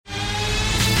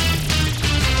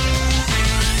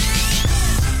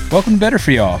Welcome to Better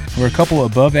For Y'all. We're a couple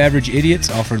of above-average idiots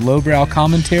offer lowbrow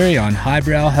commentary on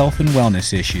highbrow health and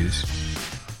wellness issues.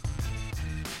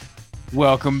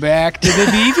 Welcome back to the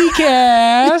BB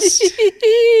Cast.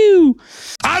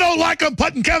 I don't like them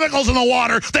putting chemicals in the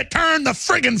water that turn the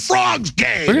friggin' frogs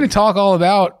gay. We're going to talk all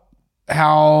about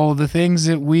how the things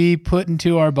that we put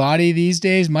into our body these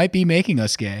days might be making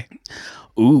us gay.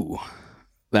 Ooh,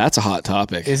 that's a hot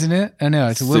topic. Isn't it? I know,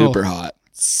 it's a little super hot.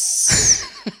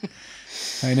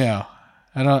 I know.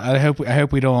 I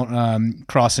hope we don't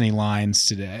cross any lines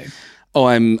today. Oh,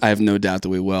 I have no doubt that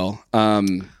we will.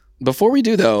 Before we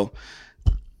do though,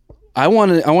 I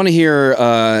want to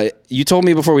hear. You told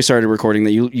me before we started recording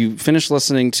that you finished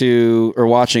listening to or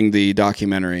watching the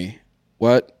documentary.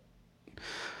 What?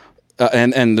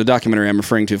 And the documentary I'm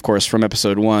referring to, of course, from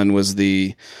episode 1 was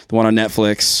the one on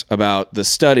Netflix about the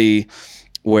study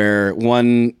where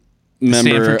one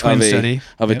member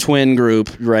of a twin group,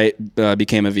 right,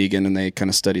 became a vegan, and they kind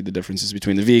of studied the differences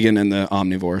between the vegan and the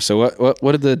omnivore. So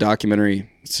what did the documentary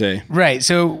say? Right.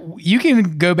 So you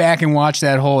can go back and watch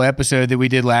that whole episode that we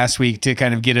did last week to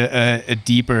kind of get a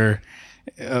deeper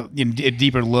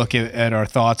look at our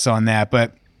thoughts on that.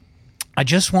 But I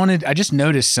just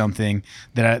noticed something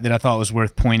that I thought was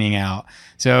worth pointing out.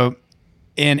 So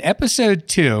in episode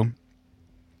 2,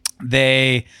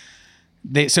 they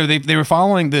were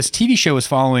following, this TV show was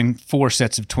following 4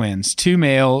 sets of twins, 2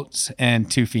 males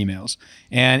and 2 females.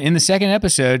 And in the second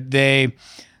episode, they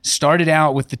started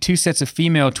out with the 2 sets of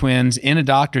female twins in a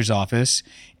doctor's office,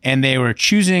 and they were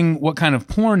choosing what kind of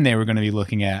porn they were going to be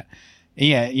looking at.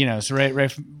 Yeah, so right.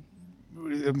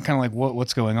 I'm kind of like,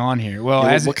 what's going on here? Well,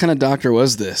 what kind of doctor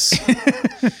was this?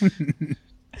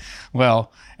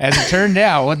 Well, as it turned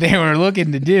out, what they were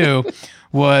looking to do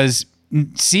was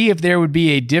see if there would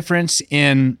be a difference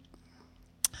in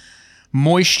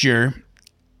moisture,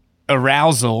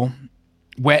 arousal,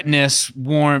 wetness,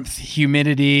 warmth,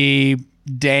 humidity,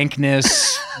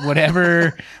 dankness,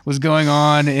 whatever was going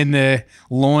on in the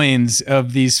loins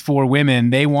of these 4 women.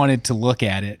 They wanted to look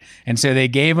at it, and so they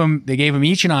gave them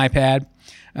each an iPad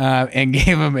and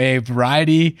gave them a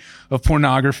variety of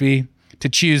pornography to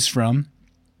choose from,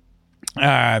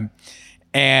 and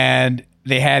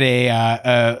they had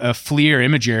a FLIR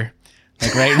imager,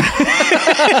 like right,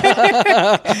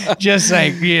 just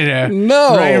like right in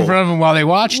front of them while they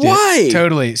watched it. Why?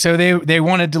 Totally. So they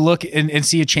wanted to look and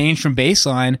see a change from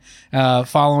baseline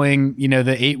following the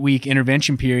 8-week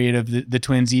intervention period of the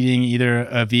twins eating either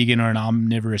a vegan or an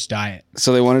omnivorous diet.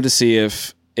 So they wanted to see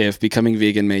if becoming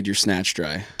vegan made your snatch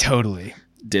dry. Totally.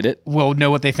 Did it? Well, no.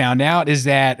 What they found out is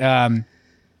that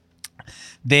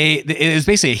it was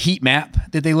basically a heat map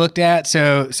that they looked at.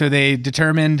 So they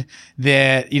determined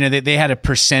that they had a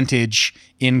percentage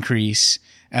increase.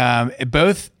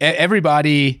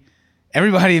 Everybody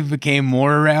became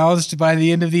more aroused by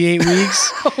the end of the 8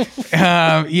 weeks.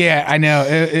 Yeah, I know.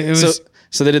 It was.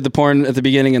 So they did the porn at the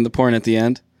beginning and the porn at the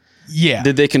end. Yeah.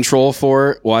 Did they control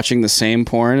for watching the same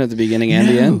porn at the beginning and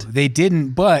the end? They didn't,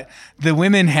 but the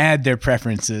women had their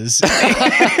preferences.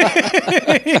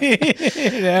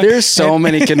 There's so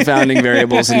many confounding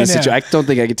variables in this situation. I don't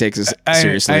think I could take this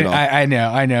seriously at all. I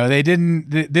know. They didn't.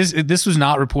 This was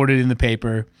not reported in the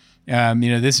paper.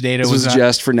 This data was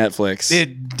just for Netflix.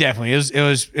 It definitely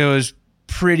it was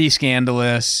pretty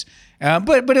scandalous.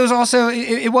 But it was also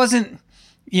it wasn't.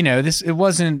 It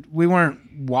wasn't. We weren't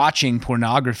watching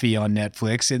pornography on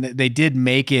Netflix, and they did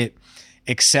make it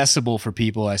accessible for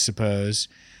people, I suppose.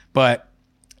 But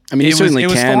I mean, you certainly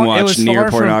can watch near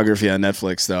pornography on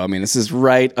Netflix, though. I mean, this is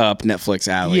right up Netflix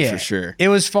alley for sure. It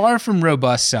was far from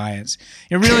robust science.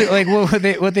 It really, like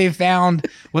what they found,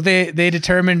 what they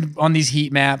determined on these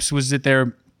heat maps was that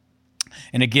there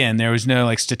was no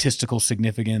like statistical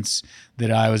significance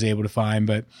that I was able to find,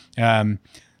 but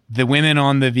the women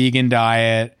on the vegan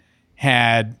diet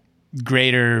had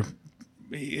greater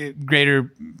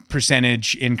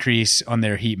percentage increase on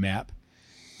their heat map,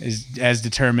 as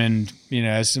determined,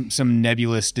 as some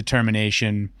nebulous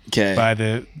determination by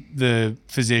the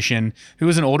physician, who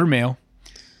was an older male,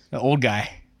 an old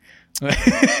guy.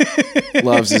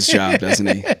 Loves his job, doesn't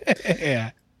he?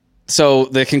 Yeah. So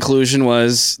the conclusion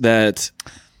was that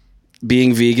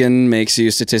being vegan makes you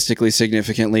statistically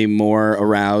significantly more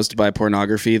aroused by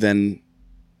pornography than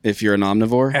if you're an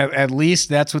omnivore? At least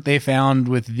that's what they found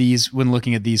with these when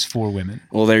looking at these 4 women.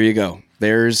 Well, there you go.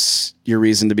 There's your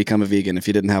reason to become a vegan if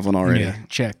you didn't have one already. Yeah,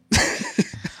 check.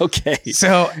 Okay.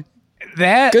 So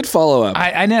that good follow up.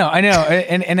 I know,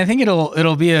 and I think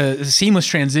it'll be a seamless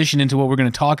transition into what we're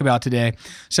going to talk about today.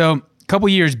 So a couple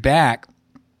years back,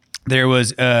 there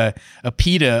was a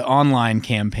PETA online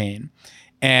campaign,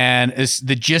 and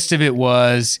the gist of it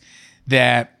was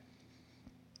that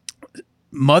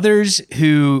mothers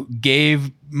who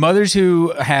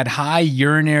had high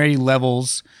urinary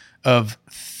levels of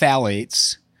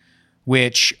phthalates,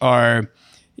 which are,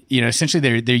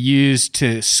 essentially they're used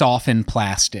to soften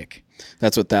plastic.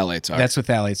 That's what phthalates are. That's what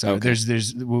phthalates are. Okay.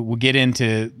 We'll get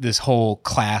into this whole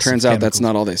class. Turns of out that's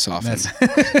not all they soften.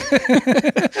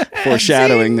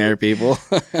 Foreshadowing there, people.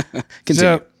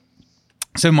 Continue.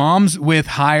 So moms with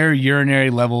higher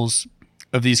urinary levels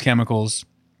of these chemicals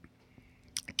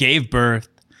gave birth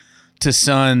to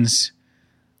sons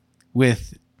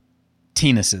with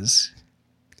teenuses.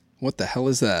 What the hell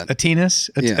is that? A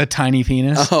teenis? A tiny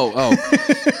penis? Oh.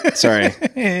 Sorry.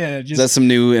 Is that some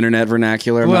new internet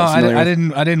vernacular? I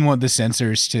didn't want the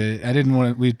censors to. I didn't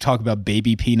want. We talk about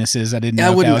baby penises. I didn't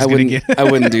know. I wouldn't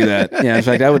do that. Yeah. In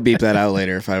fact, I would beep that out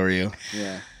later if I were you.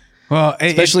 Yeah. Well,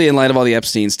 especially in light of all the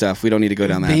Epstein stuff, we don't need to go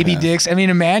down that baby path. Dicks. I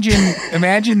mean,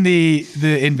 imagine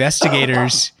the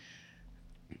investigators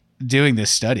doing this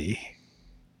study.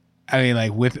 I mean,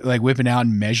 like whipping out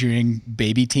and measuring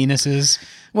baby penises.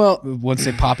 Well, once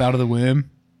they pop out of the womb,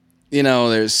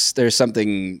 there's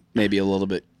something maybe a little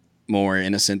bit more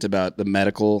innocent about the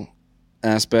medical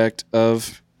aspect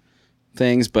of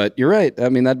things, but you're right. I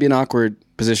mean, that'd be an awkward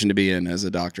position to be in as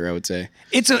a doctor, I would say.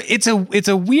 It's a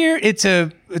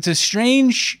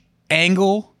strange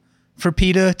angle for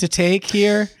PETA to take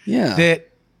here. Yeah.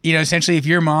 That, essentially if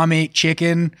your mom ate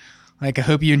chicken, like, I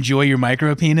hope you enjoy your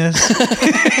micro penis.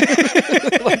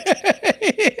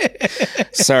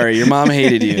 Sorry, your mom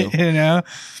hated you.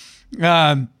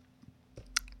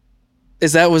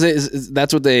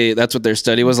 That's what their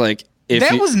study was like.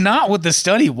 Was not what the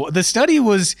study was. The study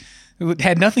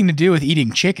had nothing to do with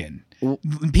eating chicken.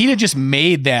 PETA just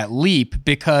made that leap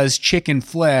because chicken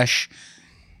flesh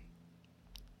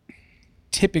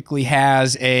typically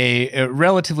has a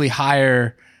relatively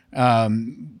higher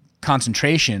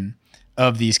concentration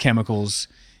of these chemicals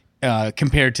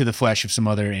compared to the flesh of some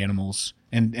other animals,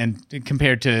 and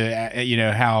compared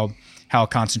to how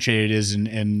concentrated it is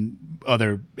in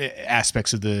other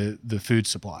aspects of the food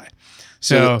supply.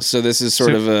 So this is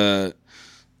sort of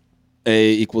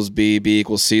A equals B, B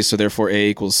equals C, so therefore A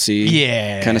equals C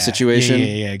kind of situation.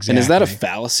 Yeah, exactly. And is that a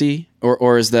fallacy,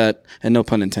 or is that, and no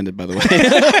pun intended, by the way.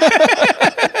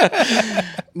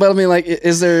 But I mean, like,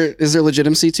 is there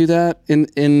legitimacy to that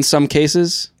in some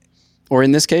cases, or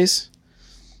in this case?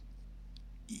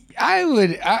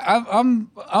 I'm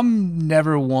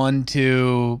never one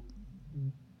to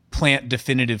plant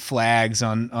definitive flags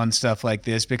on stuff like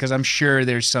this, because I'm sure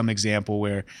there's some example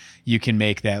where you can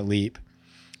make that leap.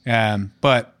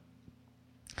 But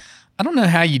I don't know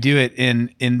how you do it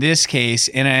in this case,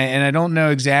 and I don't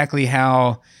know exactly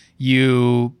how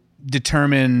you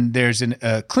determine there's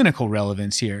a clinical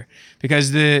relevance here,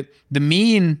 because the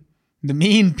mean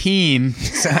peen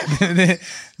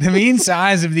the mean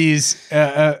size of these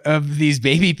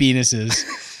baby penises.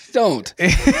 Don't.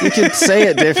 You can say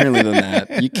it differently than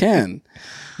that. You can,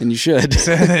 and you should.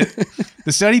 So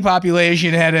the study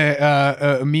population had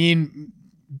a mean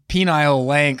penile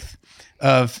length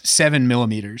of 7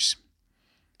 millimeters.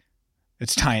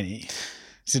 It's tiny.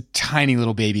 It's a tiny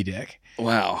little baby dick.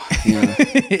 Wow. Yeah.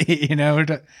 We're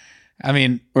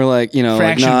like,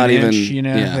 like not even,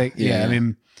 I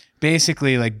mean,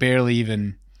 basically like barely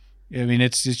even. I mean,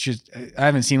 it's just, I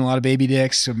haven't seen a lot of baby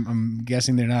dicks. So I'm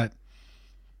guessing they're not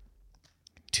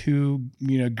too,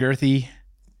 girthy.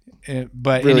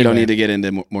 But really anyway, don't need to get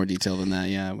into more detail than that.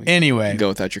 Yeah. Anyway, go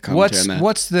without your commentary on that.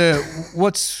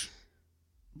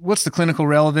 What's the clinical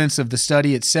relevance of the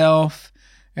study itself?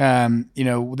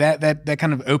 That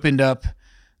kind of opened up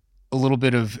a little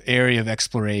bit of area of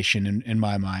exploration in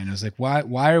my mind. I was like,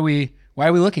 why are we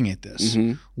looking at this?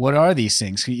 Mm-hmm. What are these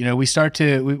things?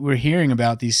 We're hearing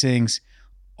about these things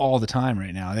all the time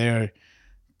right now. They're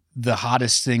the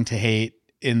hottest thing to hate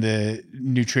in the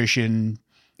nutrition.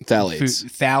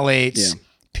 Phthalates,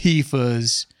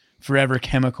 PFAS, forever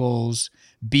chemicals,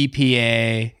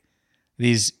 BPA,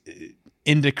 these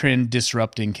endocrine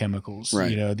disrupting chemicals,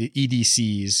 right. The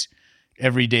EDCs,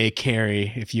 everyday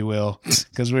carry, if you will,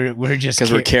 because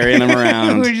we're carrying them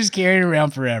around. We're just carrying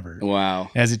around forever. Wow.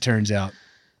 As it turns out.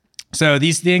 So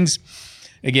these things,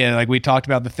 again, like we talked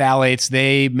about, the phthalates,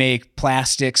 they make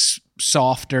plastics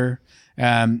softer.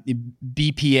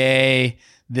 BPA,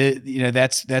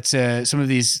 that's some of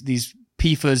these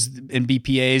PFAS and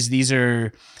BPAs. These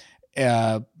are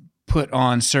put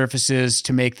on surfaces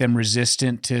to make them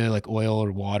resistant to like oil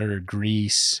or water or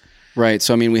grease. Right.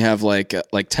 So I mean, we have like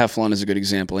Teflon is a good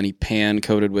example. Any pan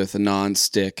coated with a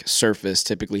non-stick surface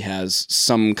typically has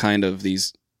some kind of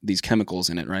these chemicals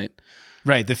in it, right?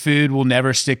 Right. The food will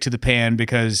never stick to the pan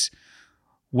because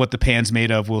what the pan's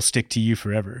made of will stick to you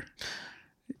forever.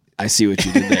 I see what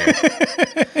you did there.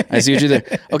 I see what you did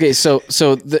there. Okay,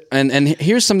 and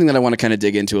here's something that I want to kind of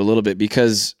dig into a little bit,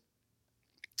 because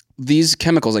these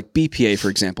chemicals like BPA, for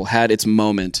example, had its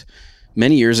moment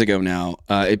many years ago now.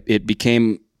 It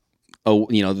became,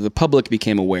 the public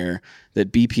became aware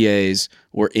that BPAs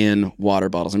were in water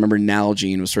bottles. I remember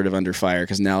Nalgene was sort of under fire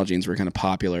because Nalgenes were kind of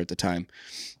popular at the time,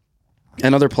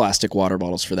 and other plastic water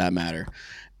bottles for that matter.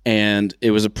 And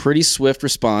it was a pretty swift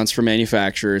response for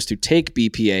manufacturers to take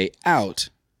BPA out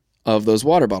of those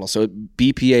water bottles. So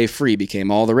BPA free became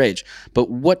all the rage.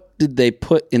 But what did they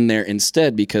put in there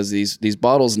instead? Because these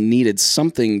bottles needed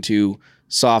something to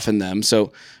soften them.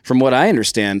 So from what I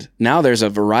understand, now there's a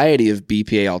variety of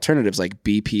BPA alternatives like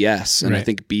BPS and I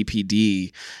think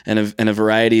BPD and a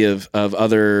variety of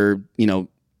other,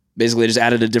 basically just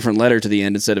added a different letter to the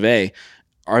end instead of A.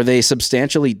 Are they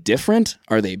substantially different?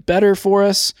 Are they better for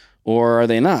us, or are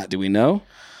they not? Do we know?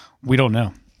 We don't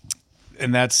know.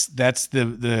 And that's really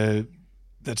the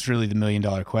 $1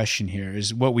 million question here.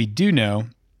 Is what we do know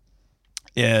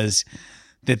is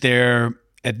that there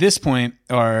at this point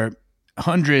are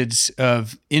hundreds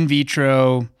of in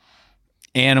vitro,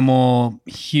 animal,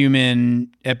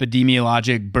 human,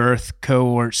 epidemiologic birth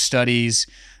cohort studies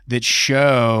that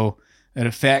show that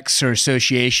effects or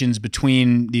associations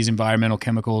between these environmental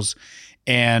chemicals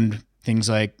and things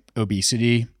like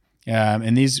obesity.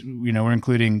 And these, we're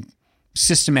including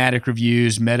systematic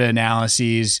reviews,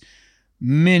 meta-analyses,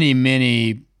 many,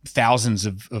 many thousands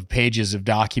of pages of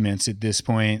documents at this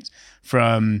point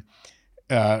from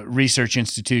research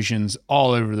institutions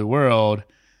all over the world,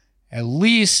 at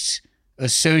least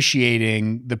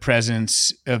associating the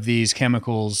presence of these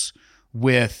chemicals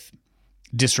with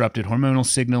disrupted hormonal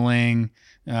signaling,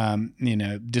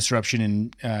 disruption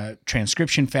in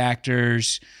transcription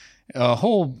factors, a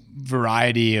whole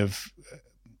variety of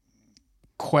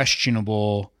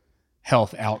questionable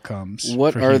health outcomes.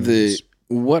 What are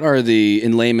the,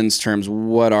 in layman's terms,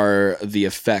 what are the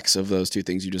effects of those two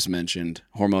things you just mentioned,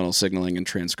 hormonal signaling and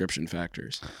transcription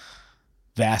factors?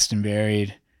 Vast and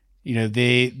varied.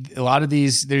 A lot of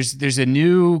these, there's a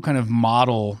new kind of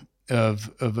model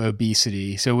of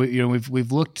obesity. So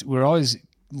we're always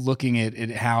looking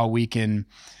at how we can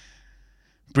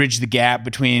bridge the gap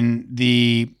between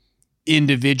the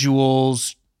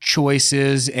individual's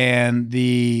choices and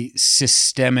the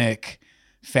systemic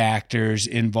factors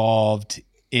involved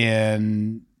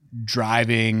in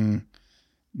driving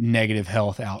negative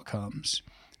health outcomes.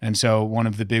 And so one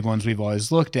of the big ones we've always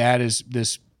looked at is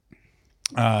this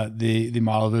the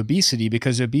model of obesity,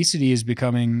 because obesity is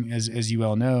becoming, as you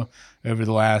well know, over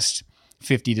the last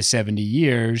 50 to 70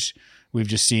 years, we've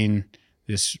just seen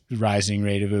this rising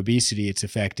rate of obesity. It's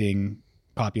affecting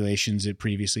populations it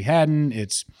previously hadn't.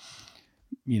 It's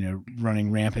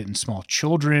running rampant in small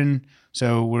children.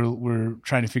 So we're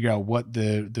trying to figure out what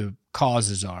the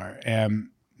causes are.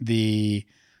 There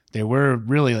were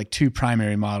really like two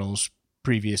primary models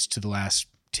previous to the last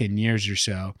 10 years or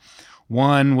so.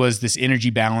 One was this energy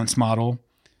balance model,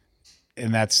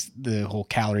 and that's the whole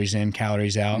calories in,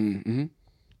 calories out. Mm-hmm.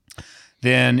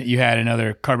 Then you had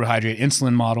another carbohydrate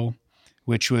insulin model,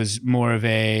 which was more of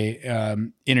a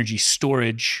energy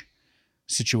storage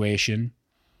situation.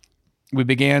 We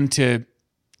began to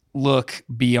look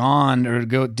beyond, or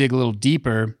go dig a little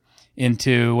deeper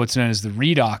into what's known as the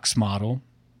redox model.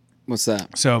 What's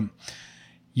that? So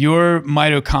your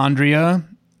mitochondria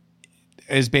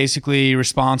is basically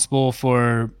responsible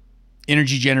for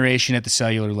energy generation at the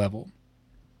cellular level.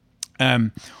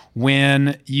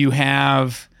 When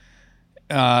you've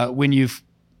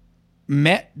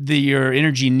met your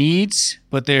energy needs,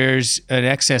 but there's an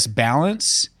excess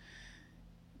balance,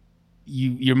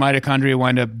 your mitochondria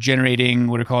wind up generating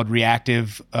what are called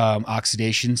reactive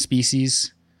oxidative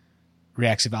species,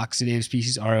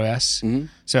 ROS. Mm-hmm.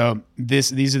 So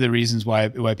these are the reasons why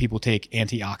people take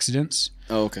antioxidants.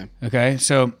 Oh, okay. Okay.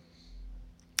 So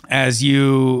as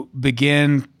you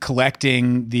begin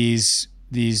collecting these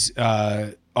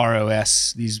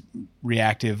ROS, these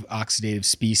reactive oxidative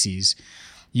species,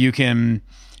 you can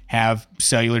have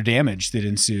cellular damage that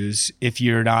ensues if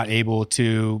you're not able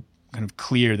to kind of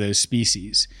clear those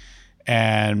species.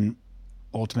 And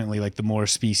ultimately, like the more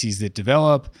species that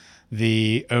develop,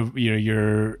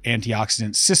 your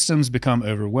antioxidant systems become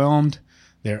overwhelmed.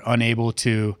 They're unable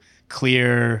to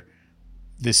clear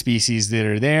the species that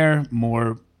are there.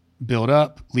 More build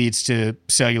up leads to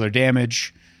cellular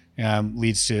damage,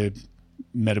 leads to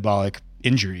metabolic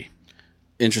injury.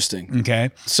 Interesting.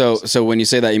 Okay. So when you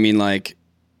say that, you mean like,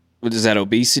 is that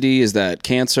obesity? Is that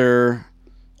cancer?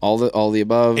 All the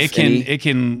above? It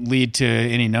can lead to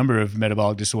any number of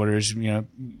metabolic disorders.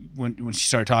 when she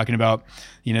started talking about,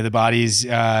 the body's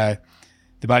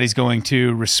going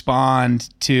to respond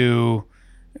to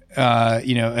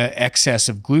excess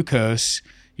of glucose.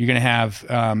 You're going to have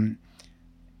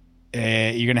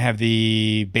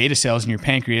the beta cells in your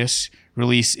pancreas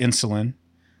release insulin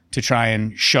to try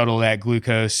and shuttle that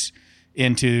glucose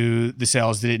into the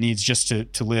cells that it needs just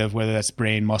to live, whether that's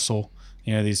brain, muscle,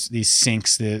 these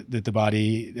sinks that the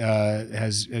body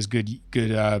has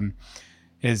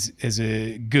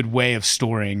a good way of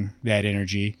storing that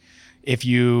energy. If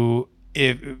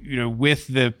with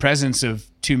the presence of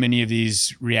too many of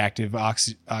these reactive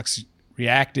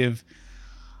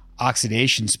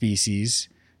oxidation species,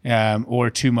 or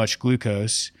too much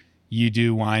glucose, you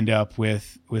do wind up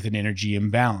with an energy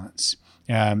imbalance.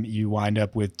 You wind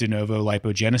up with de novo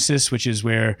lipogenesis, which is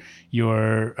where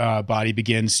your body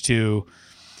begins to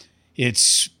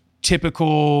its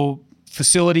typical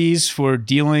facilities for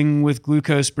dealing with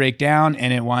glucose break down,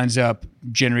 and it winds up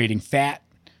generating fat,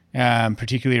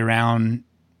 particularly around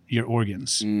your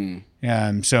organs.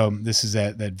 So this is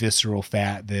that visceral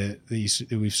fat that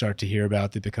we start to hear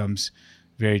about that becomes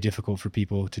very difficult for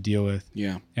people to deal with.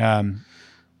 Yeah.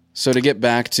 So to get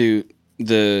back to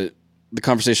the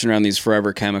conversation around these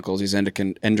forever chemicals, these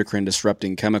endocrine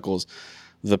disrupting chemicals,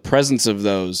 the presence of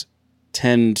those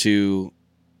tend to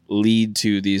lead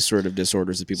to these sort of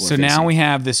disorders that people are facing. So now we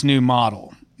have this new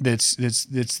model that's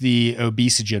the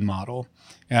obesogen model.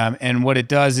 And what it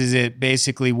does is it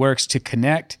basically works to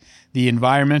connect the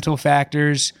environmental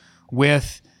factors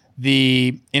with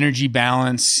the energy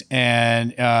balance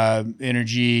and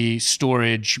energy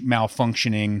storage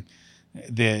malfunctioning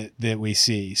that we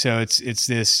see. So it's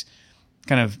this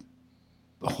kind of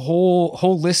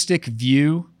holistic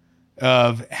view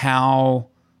of how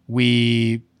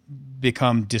we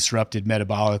become disrupted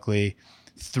metabolically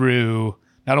through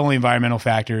not only environmental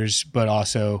factors, but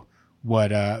also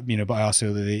but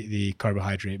also the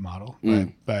carbohydrate model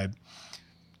by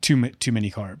too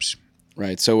many carbs.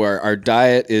 Right. So our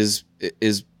diet is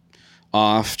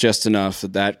off just enough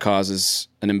that causes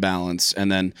an imbalance,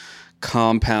 and then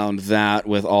compound that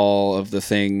with all of the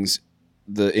things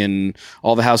in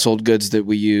all the household goods that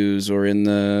we use, or in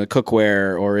the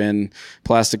cookware, or in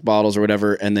plastic bottles or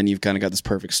whatever, and then you've kind of got this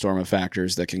perfect storm of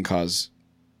factors that can cause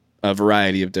a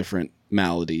variety of different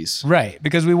maladies. Right,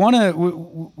 because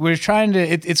we're trying to.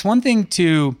 It's one thing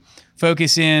to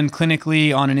focus in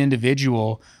clinically on an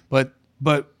individual, but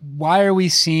why are we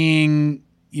seeing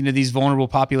these vulnerable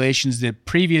populations that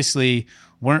previously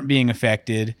weren't being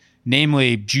affected,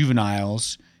 namely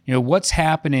juveniles? What's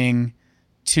happening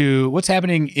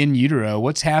in utero?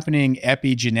 What's happening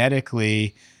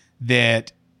epigenetically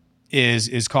that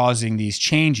is causing these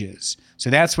changes? So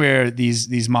that's where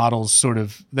these models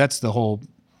that's the whole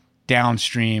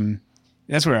downstream.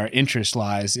 That's where our interest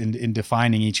lies in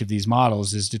defining each of these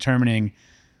models, is determining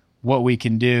what we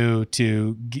can do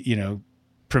to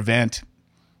prevent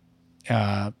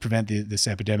this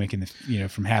epidemic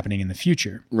from happening in the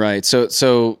future. Right.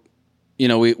 So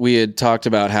we had talked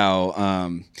about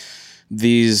how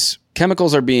these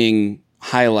chemicals are being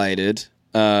highlighted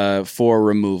for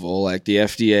removal. Like the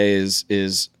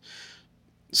FDA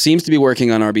seems to be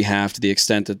working on our behalf to the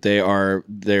extent that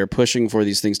they're pushing for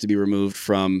these things to be removed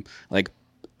from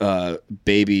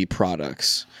baby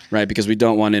products, right? Because we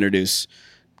don't want to introduce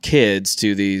kids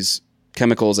to these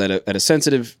chemicals at a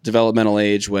sensitive developmental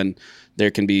age when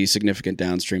there can be significant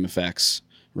downstream effects,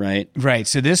 right? Right.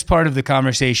 So this part of the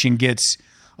conversation gets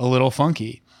a little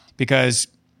funky because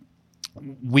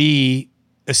we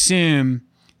assume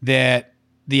that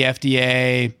the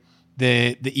FDA,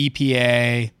 the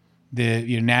EPA,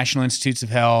 the National Institutes of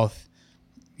Health,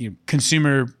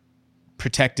 Consumer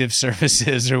Protective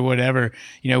Services or whatever,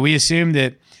 we assume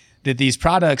that these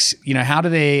products, how do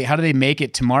they make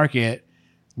it to market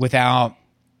without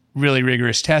really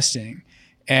rigorous testing?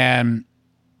 And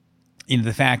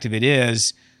the fact of it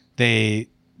is they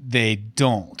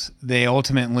don't. They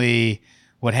ultimately,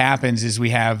 what happens is we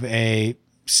have a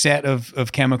set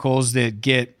of chemicals that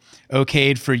get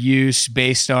okayed for use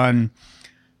based on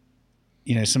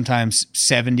sometimes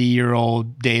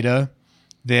 70-year-old data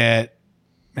that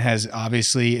has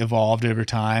obviously evolved over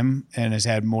time and has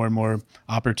had more and more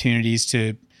opportunities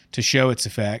to show its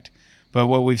effect. But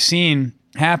what we've seen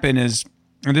happen is,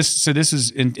 this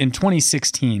is in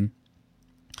 2016,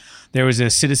 there was a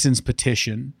citizens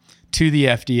petition to the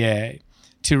FDA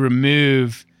to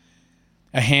remove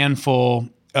a handful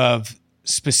of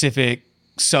specific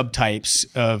subtypes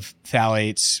of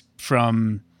phthalates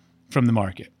from the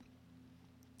market.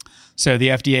 So the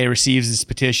FDA receives this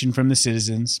petition from the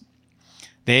citizens.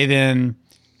 They then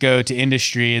go to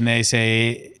industry and they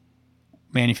say,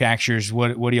 manufacturers,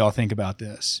 what do y'all think about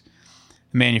this?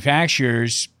 The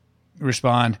manufacturers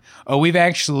respond, oh, we've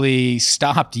actually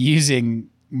stopped using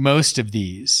most of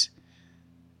these.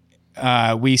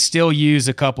 We still use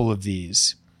a couple of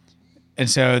these. And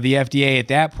so the FDA at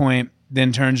that point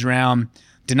then turns around,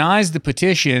 denies the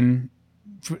petition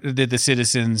that the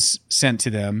citizens sent to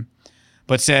them,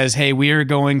 but says, hey, we're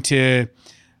going to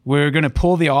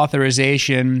pull the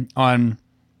authorization on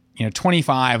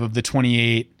 25 of the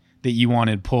 28 that you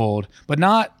wanted pulled, but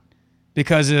not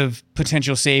because of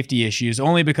potential safety issues,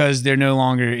 only because they're no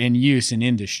longer in use in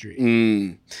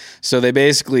industry. So they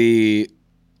basically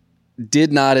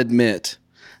did not admit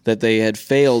that they had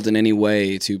failed in any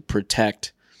way to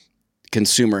protect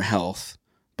consumer health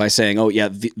by saying, oh yeah,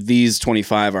 these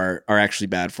 25 are actually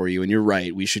bad for you, and you're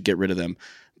right, we should get rid of them.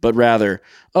 But rather,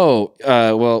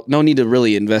 well, no need to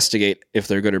really investigate if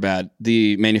they're good or bad.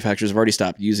 The manufacturers have already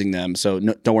stopped using them, so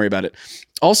don't worry about it.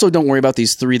 Also, don't worry about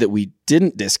these 3 that we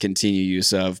didn't discontinue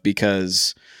use of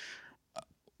because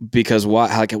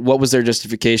what was their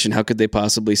justification? How could they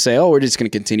possibly say, oh, we're just going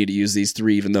to continue to use these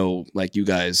 3, even though like you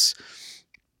guys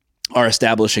are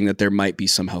establishing that there might be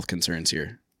some health concerns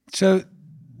here? So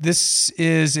this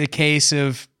is a case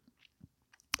of,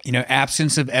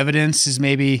 absence of evidence is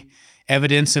maybe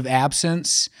evidence of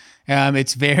absence.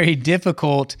 It's very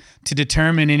difficult to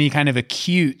determine any kind of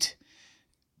acute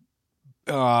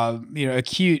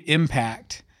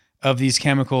impact of these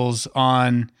chemicals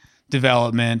on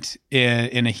development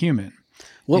in a human.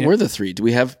 What were the 3? Do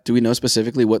we know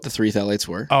specifically what the 3 phthalates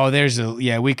were? Oh,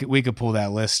 we could pull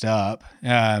that list up.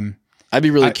 I'd be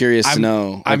really curious to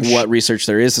know what research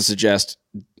there is to suggest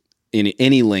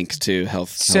any link to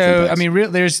health. So, health I mean,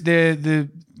 there's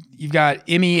you've got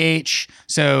MEH.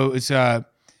 So it's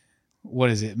what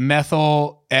is it?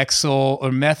 Methyl hexyl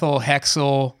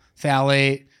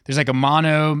phthalate. There's like a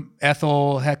mono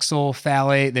ethyl hexyl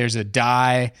phthalate. There's a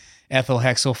di ethyl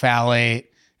hexyl phthalate.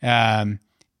 And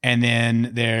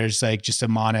then there's like just a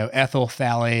mono ethyl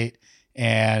phthalate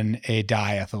and a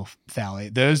diethyl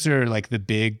phthalate. Those are like the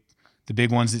big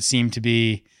ones that seem to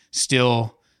be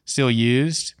still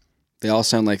used. They all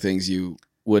sound like things you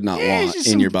would not want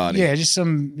in your body. Yeah, just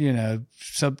some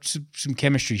some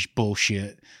chemistry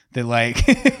bullshit that like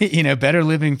better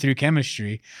living through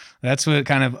chemistry. That's what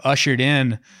kind of ushered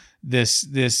in this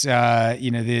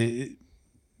the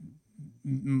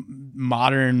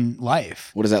modern life.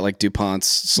 What is that, like DuPont's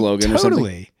slogan Totally. or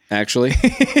something? Actually,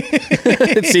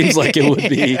 it seems like it would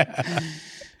be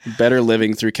better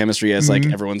living through chemistry as like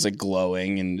everyone's like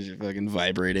glowing and fucking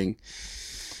vibrating.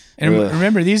 And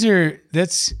remember, this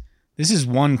is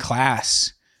one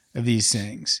class of these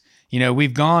things.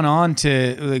 We've gone on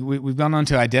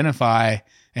to identify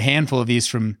a handful of these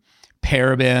from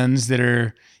parabens that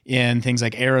are in things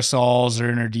like aerosols or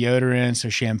in our deodorants or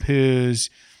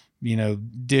shampoos,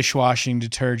 dishwashing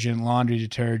detergent, laundry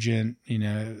detergent,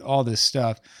 all this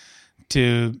stuff,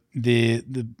 to the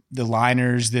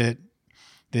liners that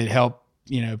help,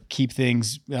 keep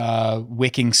things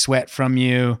wicking sweat from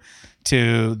you,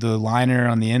 to the liner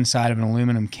on the inside of an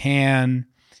aluminum can,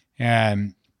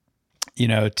 and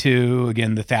to,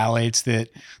 again, the phthalates that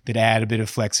add a bit of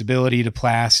flexibility to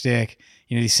plastic.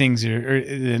 These things the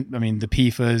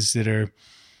PFAS that are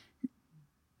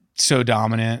so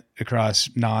dominant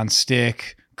across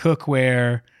non-stick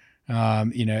cookware.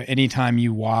 Anytime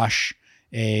you wash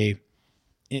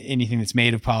anything that's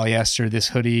made of polyester, this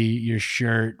hoodie, your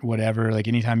shirt, whatever, like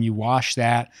anytime you wash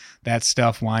that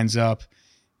stuff winds up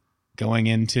going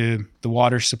into the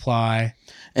water supply.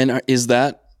 And is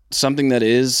that something that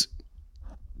is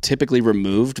typically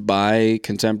removed by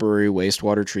contemporary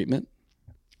wastewater treatment?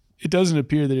 It doesn't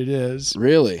appear that it is.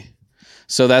 Really?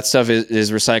 So that stuff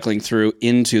is recycling through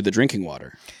into the drinking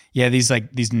water. Yeah, these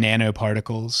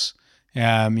nanoparticles.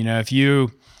 If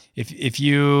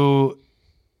you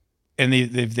and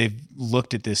they've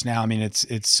looked at this now. I mean,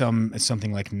 it's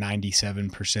something like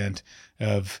 97%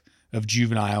 of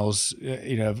juveniles,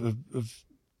 of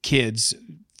kids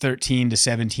 13 to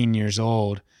 17 years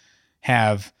old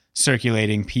have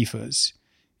circulating PFAS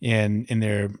in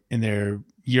their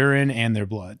urine and their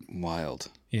blood. Wild.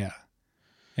 Yeah.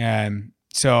 And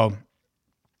so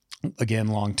again,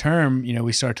 long term,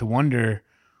 we start to wonder,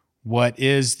 what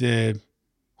is the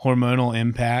hormonal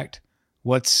impact?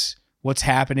 What's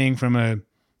happening from a,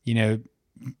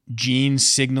 gene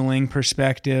signaling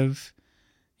perspective?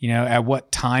 At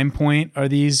what time point are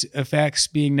these effects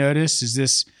being noticed? Is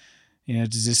this,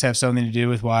 does this have something to do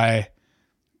with why,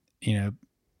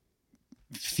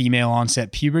 female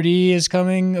onset puberty is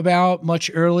coming about much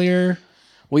earlier?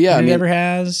 Well, yeah, than it ever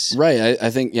has. Right. I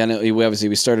think, yeah, no,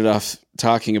 we started off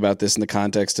talking about this in the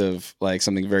context of like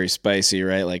something very spicy,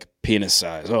 right? Like penis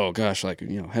size. Oh gosh, like,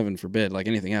 heaven forbid, like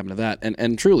anything happened to that.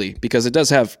 And truly, because it does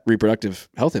have reproductive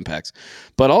health impacts,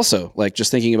 but also like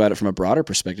just thinking about it from a broader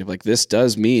perspective, like this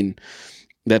does mean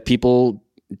that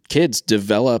kids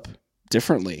develop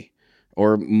differently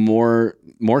or more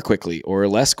quickly or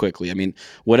less quickly. I mean,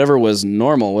 whatever was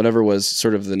normal, whatever was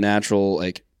sort of the natural,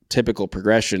 like typical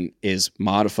progression is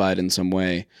modified in some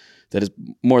way that is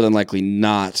more than likely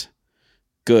not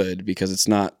good because it's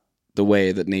not the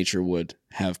way that nature would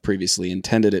have previously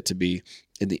intended it to be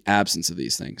in the absence of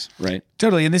these things, right?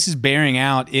 Totally. And this is bearing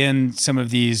out in some of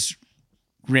these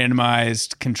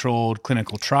randomized controlled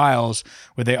clinical trials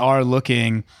where they are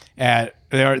looking at,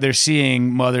 they're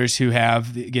seeing mothers who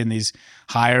have, again, these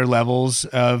higher levels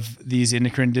of these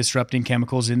endocrine disrupting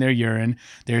chemicals in their urine.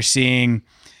 They're seeing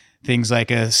things like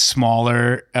a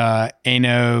smaller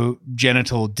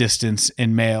anogenital distance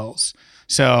in males.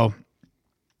 So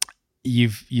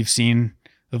you've seen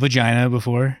a vagina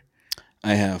before.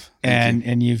 I have.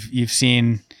 And you've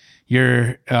seen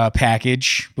your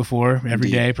package before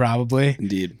every day, probably.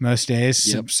 Indeed. Most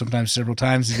days, Yep. sometimes several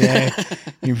times a day.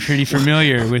 You're pretty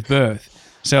familiar with both.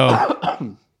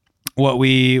 So what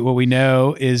we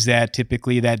know is that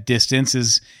typically that distance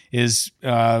is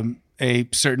a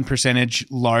certain percentage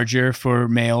larger for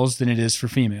males than it is for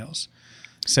females.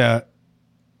 So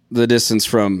the distance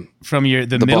from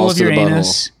the middle of your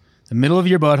anus, the middle of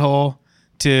your butthole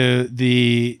to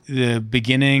the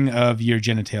beginning of your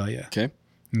genitalia.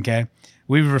 Okay.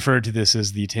 We've referred to this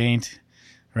as the taint,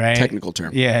 right? Technical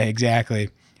term. Yeah, exactly.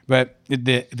 But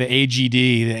the AGD,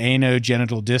 the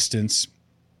anogenital distance,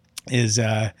 is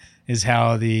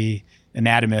how the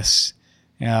anatomists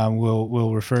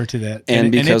will refer to that.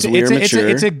 And because we're mature,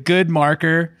 it's a good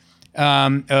marker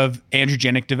of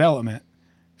androgenic development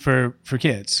for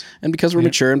kids. And because we're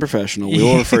mature and professional, we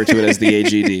will refer to it as the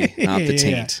AGD, not the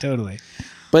taint. Yeah, totally.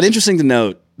 But interesting to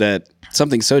note that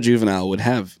something so juvenile would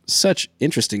have such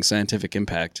interesting scientific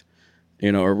impact,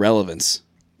 or relevance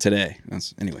today.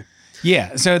 Anyway.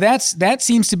 Yeah. So that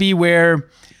seems to be where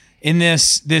in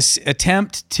this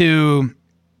attempt to,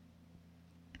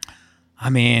 I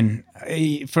mean,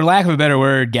 for lack of a better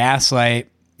word,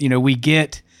 gaslight, we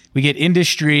get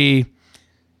industry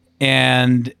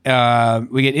and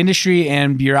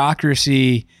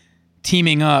bureaucracy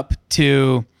teaming up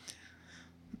to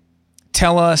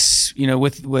tell us,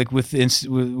 with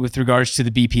regards to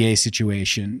the BPA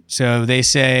situation. So they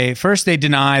say, first they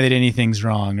deny that anything's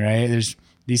wrong, right?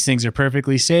 These things are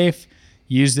perfectly safe.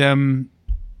 Use them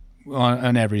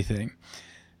on everything.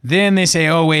 Then they say,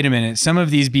 oh, wait a minute. Some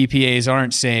of these BPAs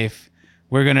aren't safe.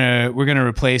 We're gonna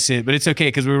replace it, but it's okay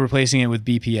because we're replacing it with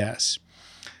BPS.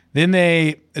 Then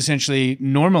they essentially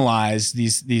normalize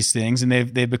these things, and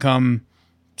they've become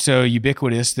so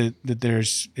ubiquitous that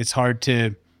it's hard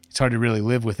to really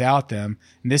live without them.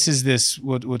 And this is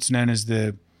what's known as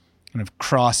the kind of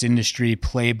cross-industry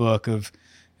playbook of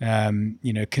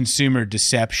consumer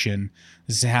deception.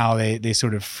 This is how they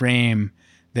sort of frame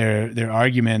their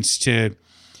arguments to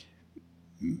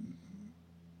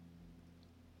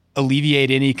alleviate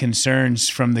any concerns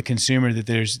from the consumer that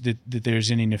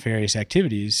there's any nefarious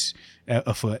activities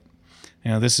afoot.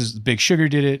 This is Big Sugar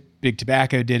did it, Big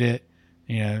Tobacco did it.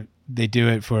 They do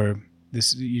it for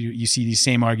this. You see these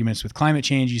same arguments with climate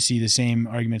change. You see the same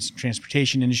arguments in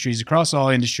transportation industries, across all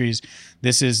industries.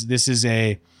 This is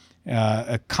a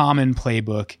common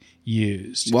playbook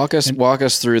used. Walk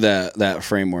us through that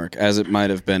framework as it might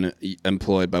have been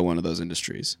employed by one of those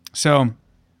industries. So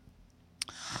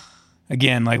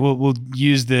again, like we'll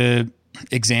use the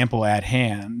example at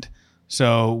hand.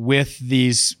 So with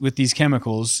these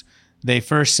chemicals, they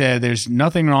first said there's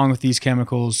nothing wrong with these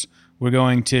chemicals. We're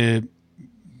going to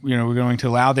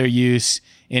allow their use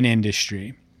in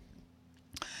industry.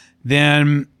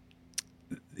 Then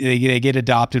they get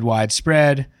adopted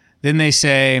widespread. Then they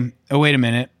say, oh, wait a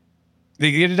minute.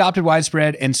 They get adopted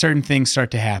widespread and certain things start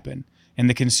to happen and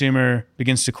the consumer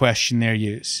begins to question their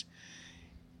use.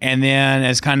 And then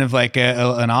as kind of like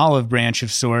an olive branch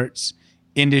of sorts,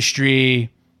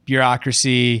 industry,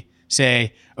 bureaucracy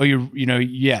say, oh,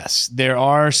 yes, there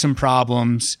are some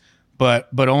problems, but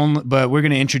we're going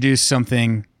to introduce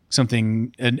something,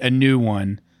 a new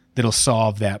one that'll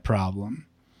solve that problem.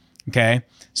 Okay.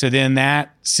 So then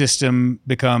that system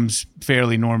becomes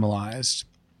fairly normalized.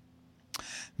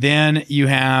 Then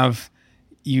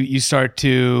you start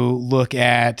to look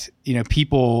at,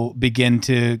 people begin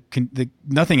to,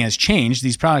 nothing has changed.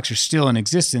 These products are still in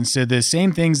existence. So the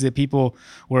same things that people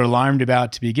were alarmed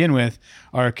about to begin with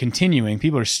are continuing.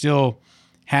 People are still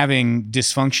having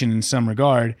dysfunction in some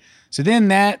regard. So then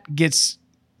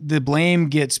the blame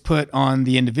gets put on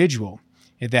the individual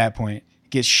at that point.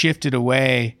 It gets shifted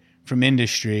away from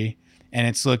industry, and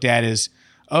it's looked at as,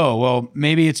 oh, well,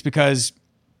 maybe it's because,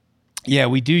 yeah,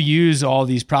 we do use all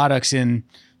these products in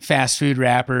fast food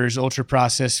wrappers, ultra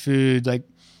processed food. Like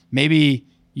maybe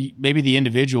the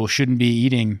individual shouldn't be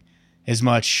eating as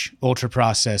much ultra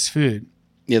processed food.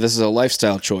 Yeah, this is a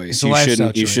lifestyle choice.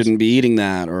 You shouldn't be eating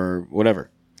that or whatever.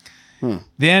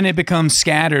 Then it becomes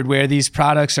scattered, where these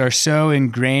products are so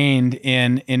ingrained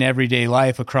in everyday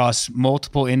life across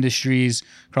multiple industries,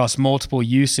 across multiple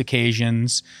use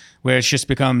occasions, where it's just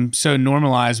become so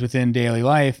normalized within daily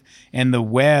life, and the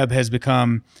web has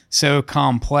become so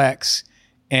complex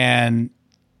and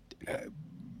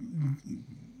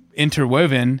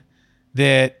interwoven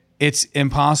that it's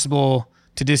impossible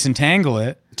to disentangle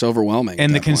it. It's overwhelming.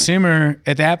 And the consumer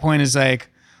at that point is like,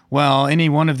 well, any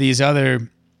one of these other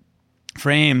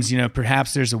frames,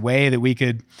 perhaps there's a way that we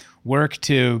could work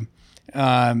to,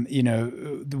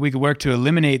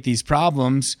 eliminate these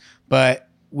problems, but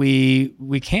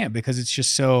we can't, because it's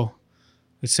just so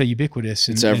ubiquitous.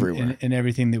 It's everywhere in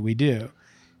everything that we do,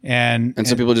 and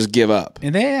some people just give up.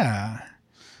 And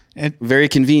very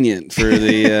convenient for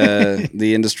the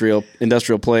the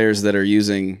industrial players that are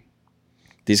using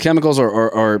these chemicals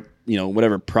or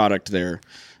whatever product they're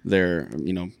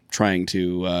trying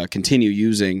to continue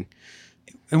using.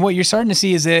 And what you're starting to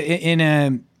see is that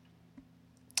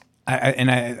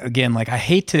I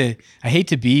hate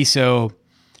to be so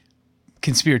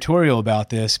conspiratorial about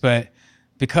this, but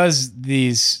because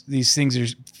these things are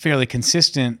fairly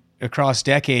consistent across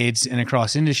decades and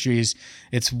across industries,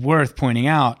 it's worth pointing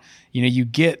out. You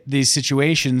get these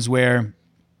situations where,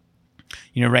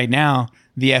 right now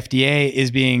the FDA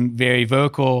is being very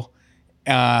vocal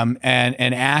and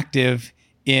active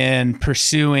in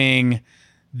pursuing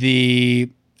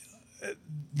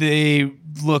they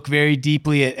look very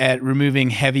deeply at removing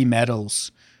heavy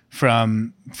metals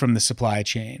from the supply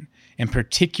chain, and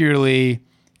particularly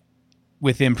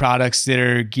within products that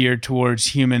are geared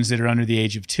towards humans that are under the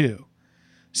age of 2.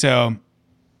 So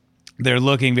they're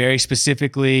looking very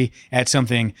specifically at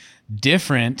something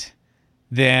different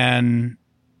than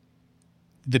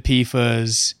the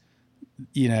PFAS,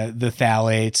 the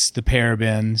phthalates, the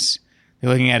parabens. They're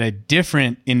looking at a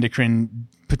different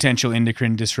potential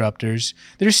endocrine disruptors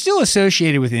that are still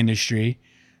associated with industry,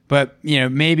 but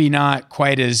maybe not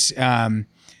quite as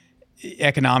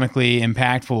economically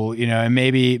impactful, and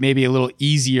maybe a little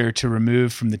easier to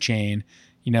remove from the chain.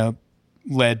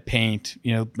 Lead paint,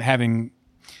 having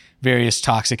various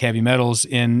toxic heavy metals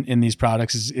in these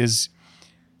products is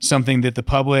something that the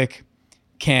public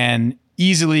can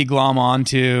easily glom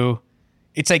onto.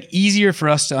 It's like easier for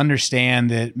us to understand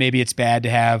that maybe it's bad to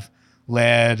have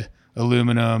lead,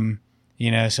 aluminum,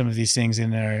 some of these things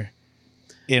in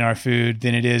our food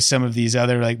than it is some of these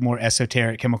other like more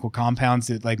esoteric chemical compounds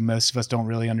that like most of us don't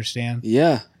really understand.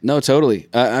 Yeah, no, totally.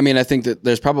 I think that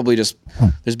there's probably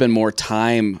there's been more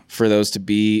time for those to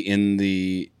be in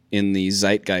the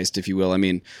zeitgeist, if you will. I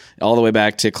mean, all the way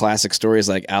back to classic stories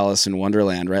like Alice in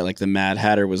Wonderland, right? Like the Mad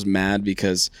Hatter was mad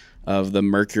because of the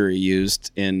mercury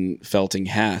used in felting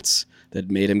hats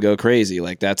that made him go crazy.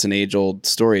 Like that's an age-old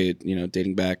story,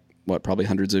 dating back probably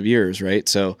hundreds of years, right?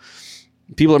 So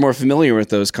people are more familiar with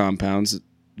those compounds,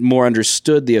 more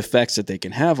understood the effects that they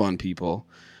can have on people.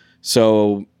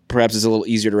 So perhaps it's a little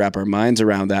easier to wrap our minds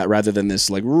around that rather than this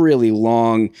like really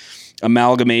long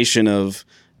amalgamation of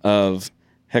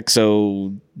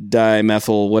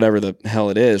hexodimethyl, whatever the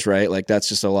hell it is, right? Like that's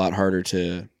just a lot harder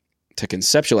to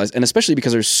conceptualize, and especially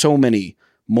because there's so many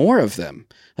more of them.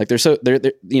 Like they're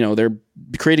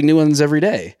creating new ones every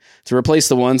day to replace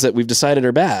the ones that we've decided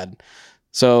are bad.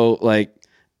 So like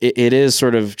it is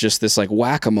sort of just this like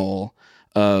whack-a-mole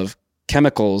of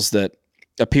chemicals that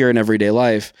appear in everyday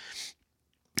life.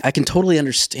 I can totally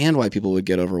understand why people would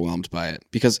get overwhelmed by it,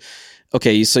 because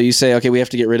okay, so you say, okay, we have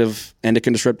to get rid of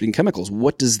endocrine disrupting chemicals.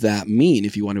 What does that mean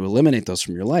if you want to eliminate those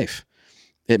from your life?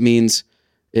 It means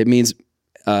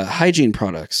hygiene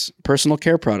products, personal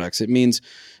care products. It means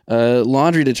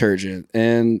laundry detergent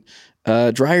and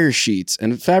dryer sheets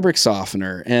and fabric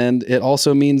softener. And it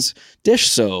also means dish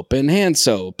soap and hand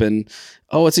soap. And,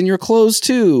 it's in your clothes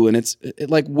too. And it's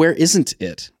like, where isn't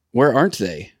it? Where aren't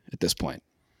they at this point?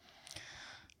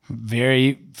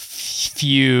 Very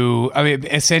few. I mean,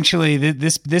 essentially,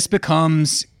 this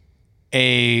becomes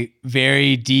a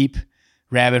very deep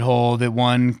rabbit hole that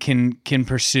one can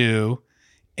pursue,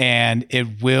 and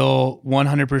it will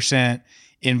 100%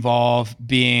 involve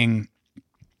being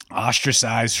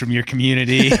ostracized from your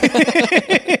community,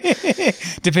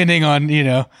 depending on,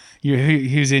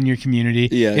 who's in your community.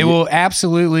 Yeah, it will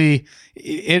absolutely,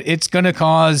 it's going to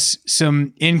cause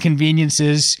some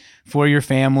inconveniences for your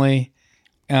family.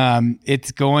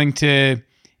 It's going to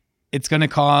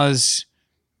cause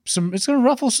it's going to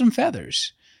ruffle some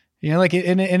feathers, and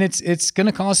it's going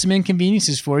to cause some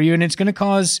inconveniences for you. And it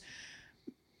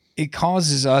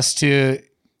causes us to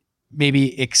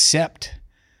maybe accept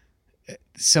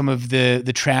some of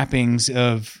the trappings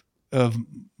of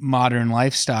modern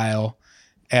lifestyle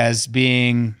as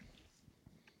being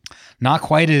not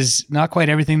quite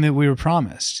everything that we were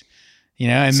promised,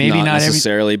 and it's maybe not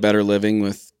necessarily better living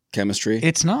with chemistry.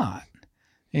 It's not,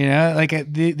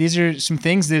 these are some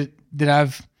things that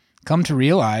I've come to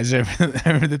realize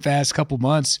over the past couple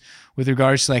months with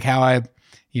regards to how I,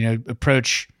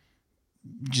 approach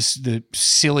just the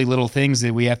silly little things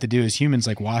that we have to do as humans,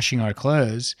 like washing our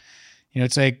clothes.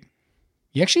 It's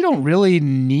you actually don't really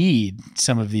need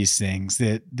some of these things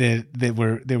that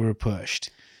were pushed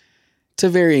to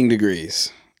varying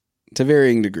degrees,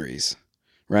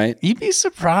 right? You'd be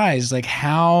surprised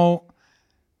how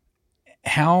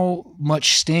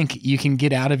much stink you can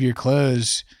get out of your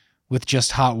clothes with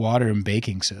just hot water and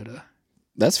baking soda.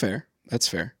 That's fair.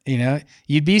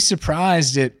 You'd be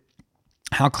surprised at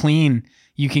how clean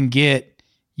you can get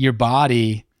your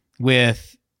body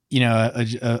with,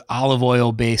 a olive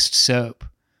oil based soap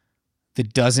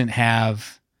that doesn't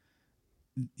have,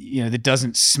 that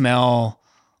doesn't smell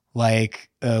like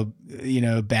a,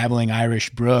 babbling Irish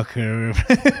brook or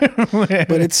whatever.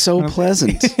 But it's so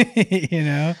pleasant.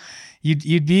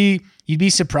 You'd be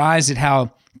surprised at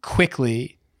how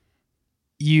quickly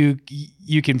you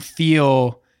can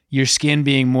feel your skin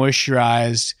being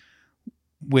moisturized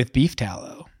with beef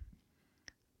tallow.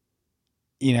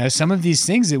 Some of these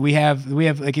things that we have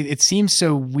it seems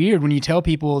so weird when you tell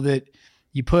people that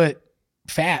you put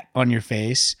fat on your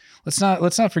face. Let's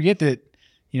not forget that,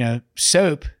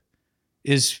 soap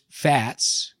is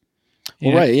fats.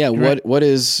 Well, right. Yeah. What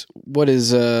is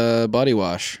body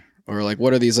wash? Or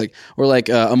what are these a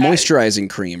moisturizing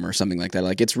cream or something like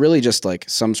that? It's really just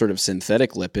some sort of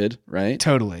synthetic lipid, right?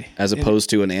 Totally. As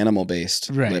opposed to an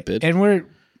animal-based lipid. And we're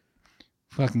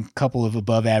fucking couple of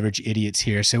above average idiots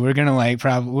here. So we're going to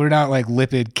we're not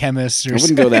lipid chemists or I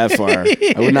wouldn't go that far.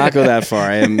 I would not go that far.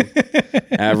 I am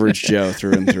average Joe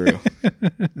through and through.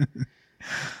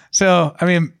 So,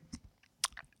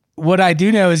 what I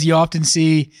do know is you'll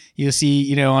see,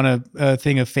 on a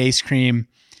thing of face cream,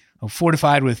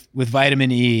 fortified with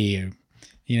vitamin E, or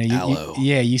aloe.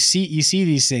 You see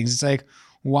these things. It's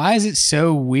why is it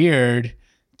so weird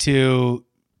to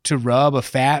rub a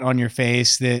fat on your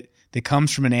face that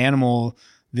comes from an animal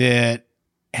that's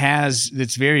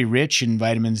very rich in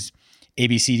vitamins A,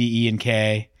 B, C, D, E, and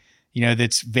K,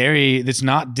 that's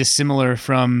not dissimilar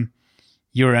from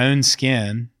your own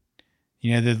skin,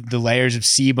 the layers of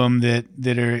sebum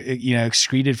that are,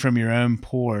 excreted from your own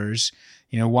pores.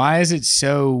 Why is it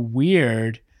so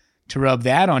weird to rub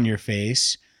that on your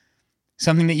face?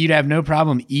 Something that you'd have no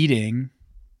problem eating,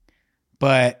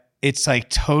 but it's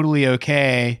Petrochemical.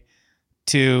 Okay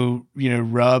to,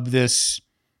 rub this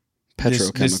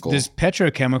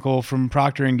petrochemical from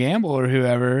Procter and Gamble or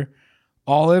whoever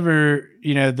all over,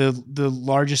 the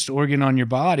largest organ on your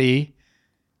body.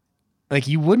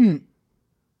 You wouldn't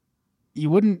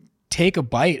take a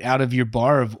bite out of your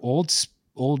bar of old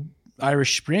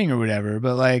Irish Spring or whatever,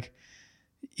 but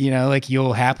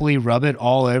you'll happily rub it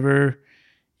all over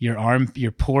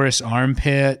your porous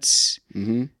armpits.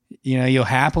 Mm-hmm. You'll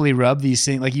happily rub these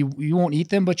things. You won't eat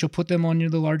them, but you'll put them on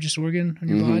the largest organ on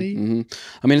your body.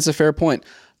 Mm-hmm. It's a fair point.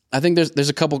 I think there's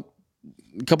a couple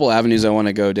avenues I want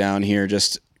to go down here,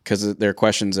 just because there are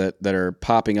questions that are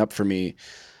popping up for me.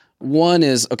 One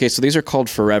is, okay, so these are called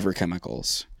forever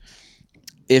chemicals.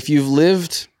 If you've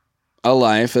lived a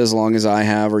life as long as I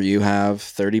have, or you have,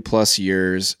 30 plus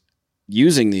years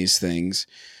using these things,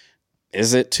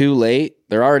 is it too late?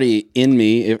 They're already in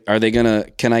me.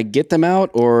 Can I get them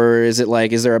out? Or is it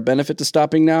is there a benefit to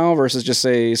stopping now versus just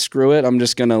say, screw it, I'm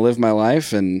just going to live my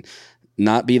life and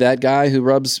not be that guy who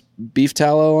rubs beef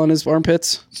tallow on his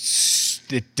armpits?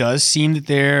 It does seem that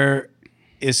there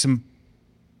is some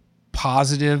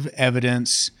positive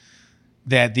evidence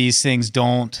that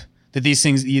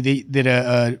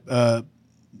a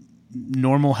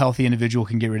normal, healthy individual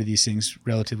can get rid of these things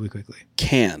relatively quickly.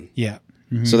 Yeah.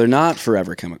 Mm-hmm. So they're not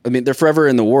forever chemical. They're forever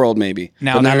in the world, maybe,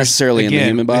 but not necessarily in the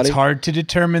human body. It's hard to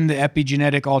determine the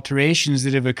epigenetic alterations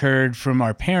that have occurred from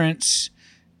our parents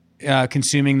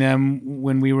consuming them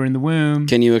when we were in the womb.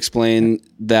 Can you explain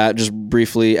that just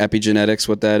briefly, epigenetics,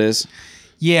 what that is?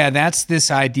 Yeah, that's this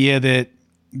idea that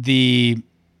the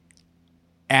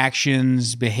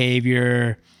actions,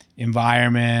 behavior,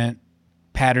 environment,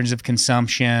 patterns of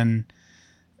consumption,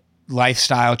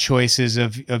 lifestyle choices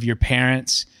of your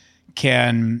parents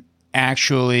can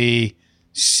actually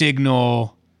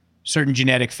signal certain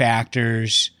genetic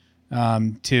factors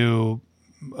within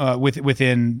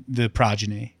the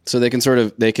progeny. So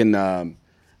they can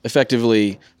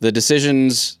effectively, the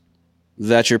decisions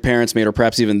that your parents made, or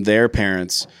perhaps even their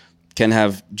parents, can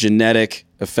have genetic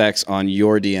effects on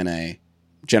your DNA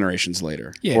generations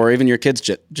later, or even your kids'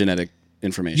 genetic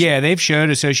information. Yeah, they've showed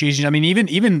associations. I mean,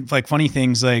 even like funny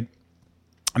things like,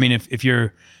 I mean, if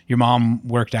your mom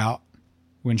worked out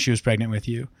when she was pregnant with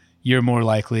you, you're more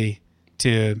likely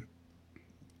to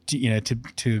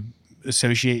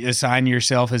assign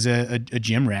yourself as a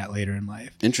gym rat later in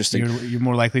life. Interesting. You're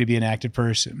more likely to be an active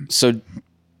person. So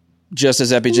just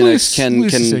as epigenetics can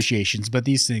associations, but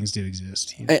these things do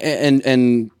exist.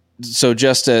 And so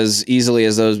just as easily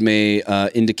as those may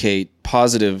indicate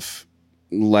positive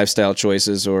lifestyle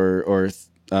choices or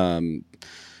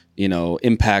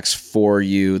impacts for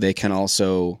you, they can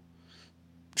also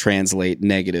translate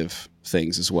negative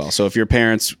things as well. So if your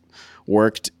parents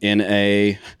worked in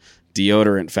a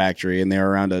deodorant factory and they were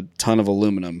around a ton of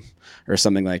aluminum or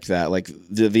something like that, like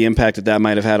the impact that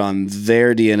might have had on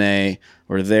their DNA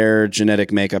or their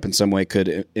genetic makeup in some way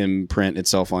could imprint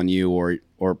itself on you or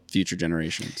future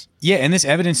generations. Yeah, and this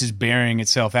evidence is bearing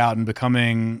itself out and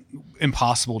becoming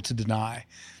impossible to deny.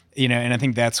 And I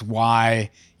think that's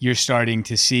why you're starting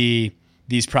to see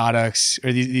these products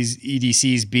or these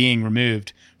EDCs being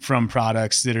removed from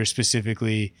products that are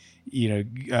specifically,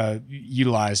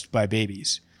 utilized by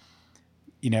babies.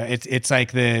 It's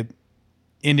like the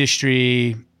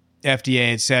industry,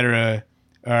 FDA, et cetera,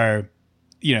 are,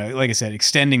 like I said,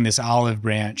 extending this olive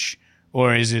branch,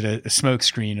 or is it a smoke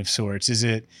screen of sorts? Is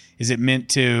it meant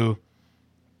to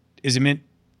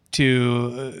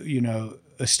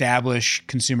establish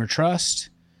consumer trust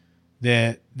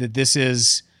that this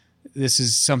is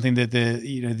something that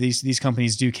these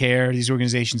companies do care, these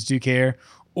organizations do care,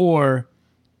 or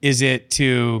is there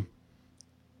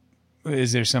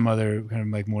some other kind of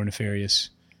like more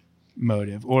nefarious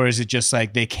motive, or is it just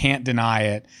like they can't deny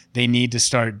it, they need to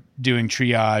start doing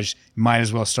triage, might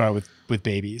as well start with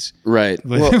babies, right?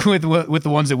 with the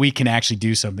ones that we can actually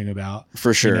do something about,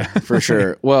 for sure. For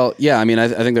sure. Well, yeah, I mean, I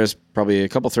think there's probably a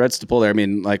couple threads to pull there. I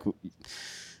mean, like,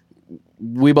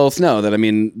 we both know that, I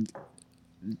mean,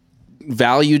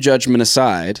 value judgment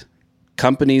aside,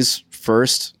 companies'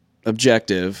 first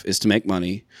objective is to make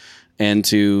money and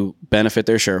to benefit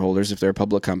their shareholders if they're a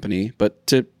public company, but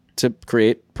to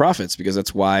create profits, because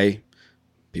that's why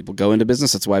people go into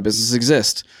business. That's why businesses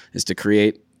exist, is to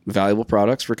create valuable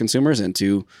products for consumers and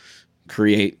to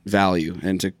create value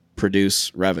and to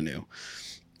produce revenue.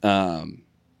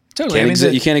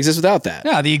 Totally. You can't exist without that.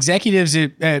 No, the executives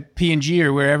at P&G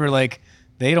or wherever, like,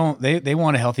 they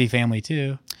want a healthy family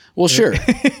too. Well, sure.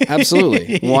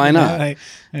 Absolutely. Why not?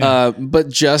 But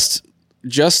just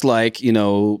like,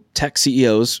 tech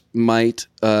CEOs might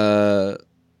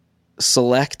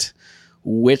select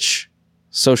which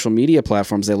social media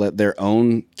platforms they let their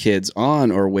own kids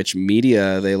on, or which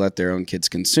media they let their own kids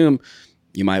consume,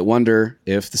 you might wonder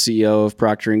if the CEO of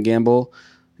Procter & Gamble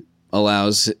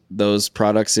allows those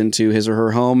products into his or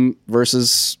her home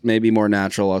versus maybe more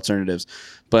natural alternatives.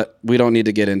 But we don't need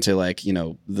to get into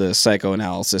the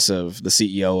psychoanalysis of the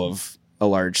CEO of a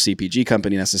large CPG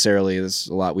company necessarily. There's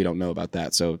a lot we don't know about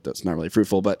that, so that's not really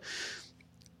fruitful. But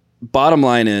bottom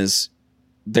line is,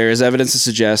 there is evidence to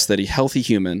suggest that a healthy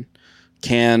human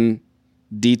can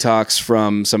detox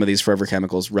from some of these forever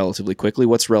chemicals relatively quickly.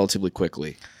 What's relatively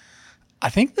quickly? I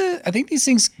think these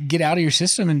things get out of your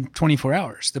system in 24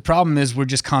 hours. The problem is we're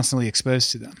just constantly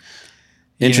exposed to them.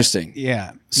 Interesting.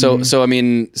 Yeah. So I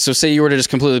mean, say you were to just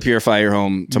completely purify your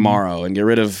home tomorrow and get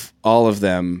rid of all of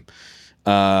them.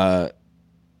 Are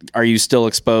you still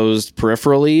exposed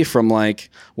peripherally from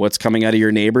like what's coming out of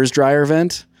your neighbor's dryer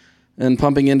vent and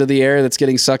pumping into the air that's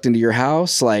getting sucked into your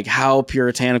house? Like, how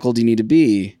puritanical do you need to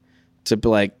be to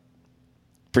like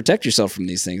protect yourself from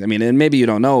these things? I mean, and maybe you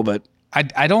don't know, but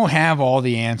I don't have all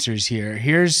the answers here.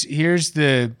 Here's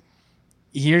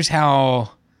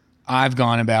how I've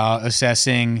gone about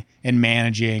assessing and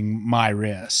managing my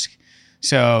risk.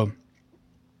 So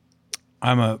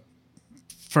I'm a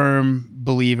firm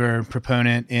believer,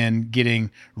 proponent in getting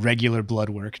regular blood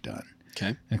work done.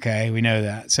 Okay. We know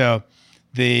that. So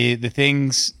the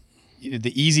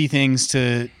easy things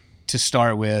to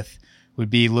start with would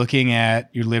be looking at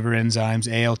your liver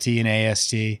enzymes, ALT and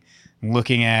AST, and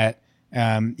looking at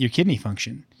your kidney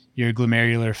function, your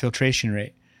glomerular filtration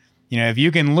rate. If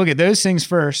you can look at those things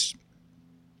first,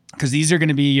 because these are going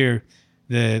to be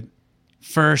the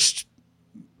first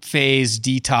phase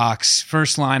detox,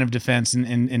 first line of defense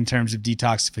in terms of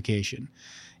detoxification.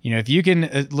 If you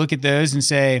can look at those and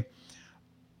say,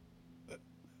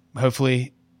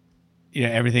 hopefully,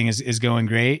 everything is going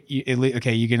great.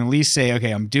 You can at least say,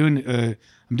 okay, I'm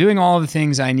doing all the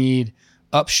things I need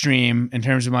upstream in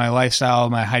terms of my lifestyle,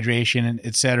 my hydration,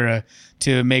 et cetera,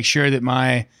 to make sure that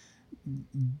my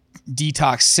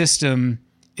detox system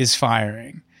is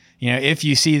firing. If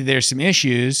you see that there's some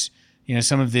issues,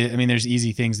 there's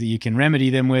easy things that you can remedy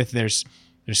them with. There's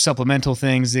supplemental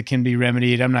things that can be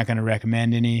remedied. I'm not going to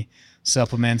recommend any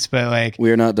supplements, but we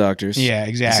are not doctors. Yeah,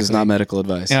 exactly. This is not medical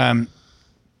advice.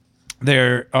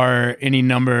 There are any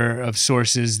number of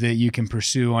sources that you can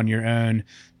pursue on your own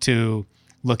to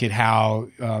look at how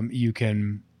you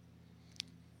can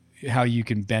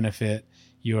benefit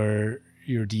your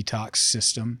detox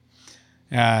system.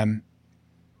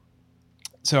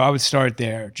 So I would start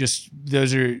there. Just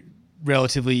those are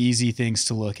relatively easy things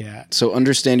to look at. So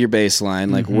understand your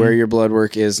baseline, where your blood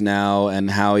work is now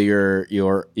and how your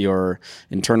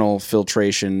internal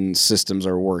filtration systems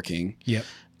are working. Yep.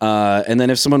 And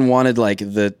then if someone wanted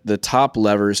the top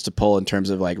levers to pull in terms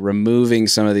of removing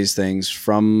some of these things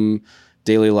from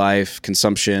daily life,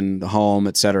 consumption, the home,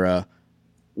 et cetera,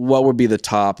 what would be the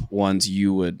top ones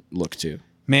you would look to?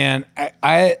 Man,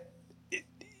 I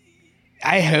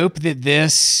hope that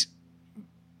this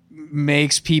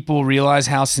makes people realize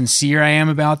how sincere I am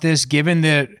about this, given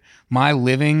that my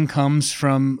living comes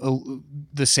from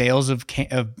the sales of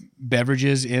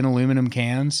beverages in aluminum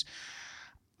cans.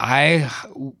 I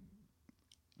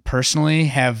personally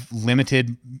have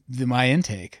limited my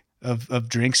intake of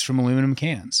drinks from aluminum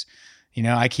cans.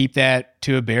 I keep that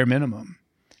to a bare minimum.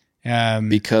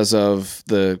 Because of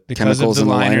the chemicals in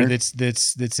the liner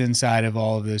that's inside of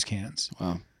all of those cans.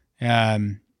 Wow.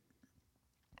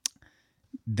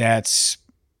 That's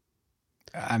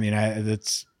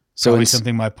probably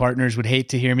something my partners would hate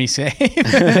to hear me say.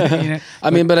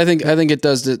 But I think it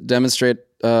does demonstrate,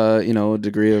 a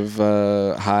degree of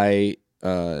high,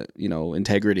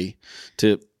 integrity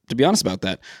to be honest about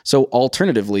that. So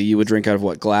alternatively, you would drink out of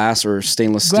what, glass or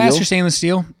stainless steel? Glass or stainless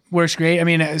steel works great.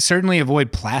 Certainly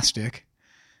avoid plastic.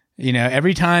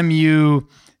 Every time you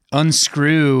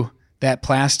unscrew that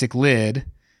plastic lid,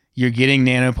 you're getting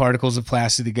nanoparticles of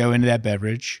plastic that go into that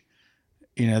beverage.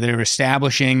 They're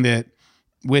establishing that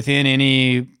within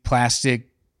any plastic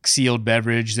sealed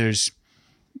beverage, there's,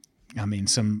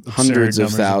 some hundreds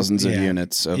of thousands of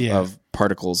units of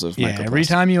particles of microplastic. Every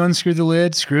time you unscrew the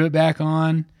lid, screw it back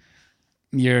on,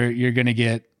 you're going to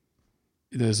get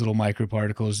those little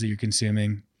microparticles that you're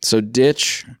consuming. So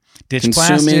ditch consuming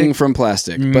plastic from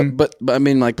plastic. Mm-hmm. But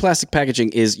plastic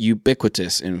packaging is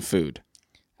ubiquitous in food.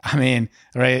 Right.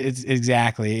 It's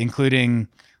exactly, including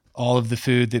all of the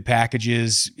food that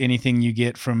packages anything you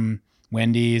get from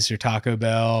Wendy's or Taco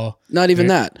Bell. Not even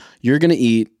that. You're going to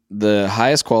eat the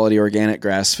highest quality organic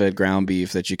grass-fed ground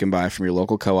beef that you can buy from your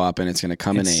local co-op, and it's going to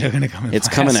come in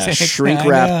a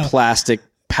shrink-wrapped plastic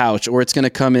pouch, or it's going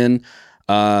to come in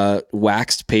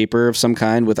waxed paper of some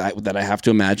kind that I have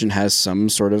to imagine has some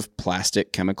sort of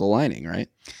plastic chemical lining, right?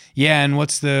 Yeah, and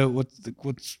what's the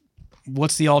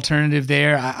alternative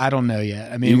there? I don't know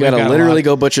yet. You got to literally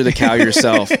go butcher the cow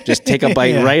yourself. Just take a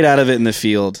bite right out of it in the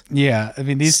field. Yeah,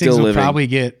 these things will probably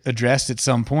get addressed at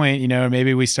some point. Or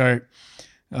maybe we start,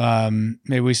 drying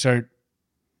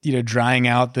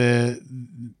out the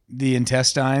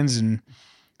intestines and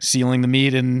sealing the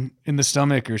meat in the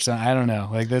stomach or something. I don't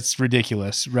know. That's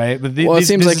ridiculous, right? But it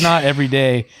seems this is not every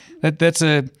day. That's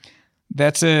a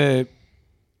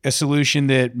solution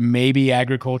that maybe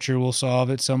agriculture will solve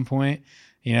at some point.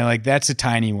 That's a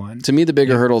tiny one. To me, the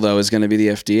bigger hurdle, though, is going to be the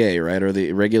FDA, right? Or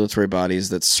the regulatory bodies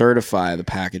that certify the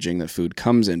packaging that food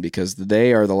comes in, because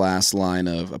they are the last line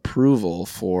of approval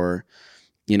for,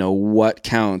 what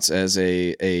counts as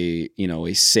a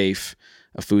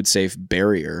food safe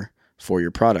barrier for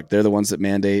your product. They're the ones that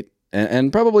mandate,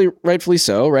 and probably rightfully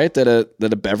so, right? That a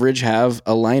beverage have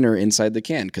a liner inside the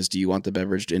can. Because do you want the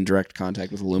beverage in direct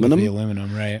contact with aluminum? With the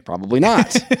aluminum, right? Probably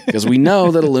not, because we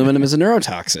know that aluminum is a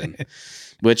neurotoxin,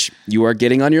 which you are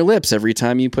getting on your lips every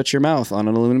time you put your mouth on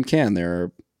an aluminum can.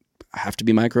 There have to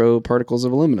be microparticles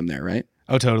of aluminum there, right?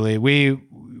 Oh, totally.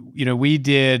 We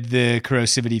did the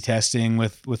corrosivity testing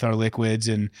with our liquids,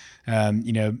 and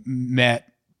met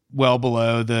well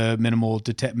below the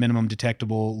minimum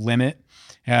detectable limit.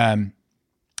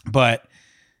 But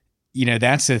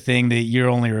that's a thing that you're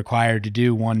only required to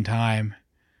do one time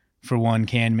for one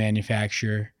can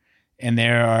manufacturer. And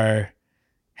there are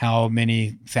how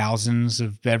many thousands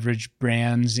of beverage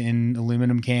brands in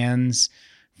aluminum cans,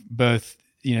 both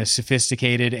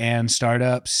sophisticated and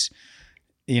startups,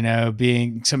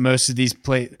 being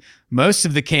most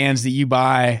of the cans that you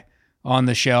buy on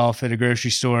the shelf at a grocery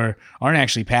store aren't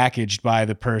actually packaged by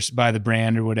the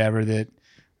brand or whatever that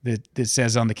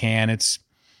says on the can. It's,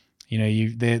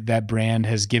 that brand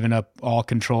has given up all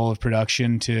control of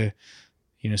production to,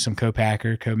 some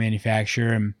co-packer,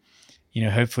 co-manufacturer, and,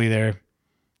 hopefully they're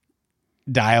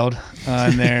dialed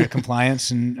in their compliance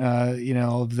and,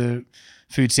 all of the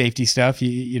food safety stuff.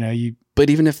 But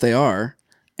even if they are,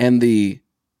 and the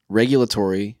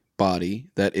regulatory body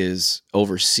that is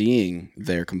overseeing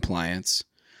their compliance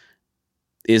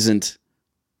isn't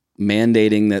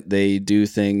mandating that they do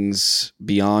things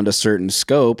beyond a certain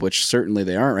scope, which certainly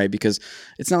they aren't, right? Because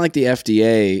it's not like the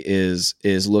FDA is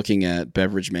looking at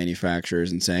beverage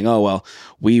manufacturers and saying, oh, well,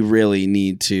 we really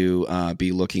need to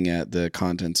be looking at the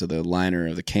contents of the liner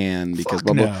of the can because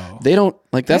blah, blah. No. They don't,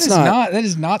 like, that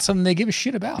is not something they give a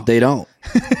shit about. They don't.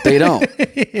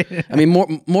 I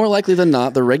mean, more likely than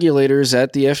not, the regulators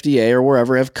at the FDA or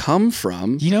wherever have come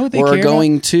from what they or are care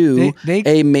going about? to They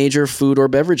a major food or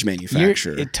beverage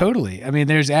manufacturer. Totally. I mean,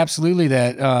 there's absolutely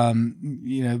that,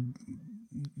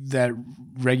 that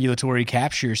regulatory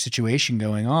capture situation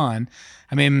going on.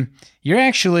 I mean,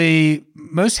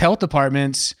 most health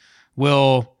departments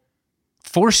will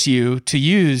force you to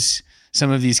use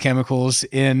some of these chemicals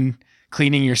in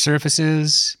cleaning your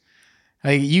surfaces.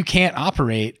 Like, you can't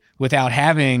operate without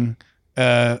having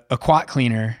a quat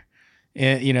cleaner.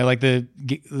 Like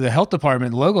the health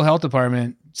department, the local health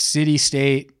department, city,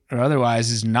 state, or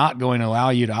otherwise is not going to allow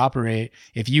you to operate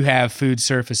if you have food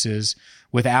surfaces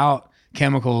without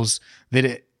chemicals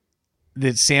that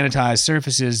sanitize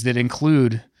surfaces that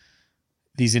include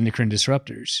these endocrine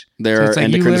disruptors. There are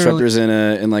endocrine disruptors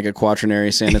in like a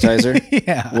quaternary sanitizer.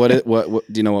 Yeah. What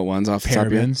do you know what ones off the top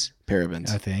of your head?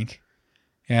 Parabens, I think.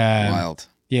 Wild.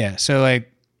 Yeah. So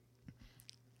like,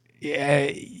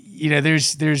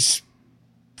 there's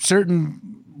certain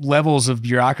levels of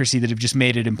bureaucracy that have just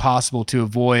made it impossible to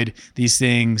avoid these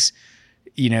things,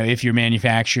 if you're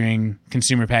manufacturing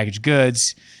consumer packaged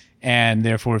goods, and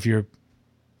therefore if you're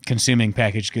consuming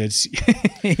packaged goods,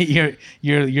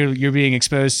 you're being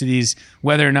exposed to these,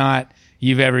 whether or not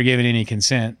you've ever given any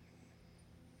consent,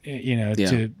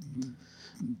 to.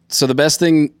 So the best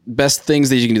things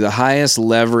that you can do, the highest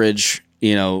leverage,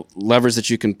 levers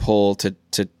that you can pull to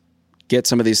get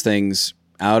some of these things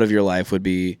out of your life would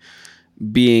be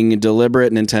being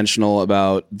deliberate and intentional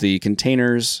about the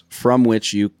containers from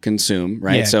which you consume,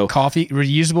 right? Yeah, so coffee,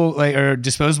 reusable or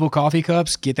disposable coffee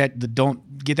cups,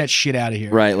 don't get that shit out of here.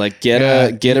 Right. Like get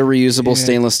a reusable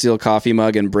stainless steel coffee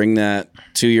mug and bring that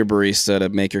to your barista to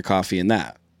make your coffee in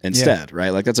that instead,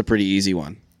 right? Like, that's a pretty easy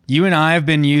one. You and I have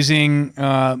been using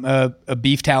a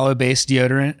beef tallow based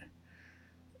deodorant.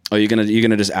 Oh, you're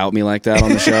gonna just out me like that on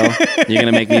the show? You're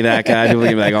gonna make me that guy? People are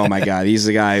gonna be like, "Oh my god, he's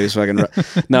the guy who's fucking."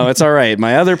 No, it's all right.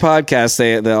 My other podcast,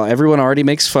 everyone already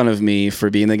makes fun of me for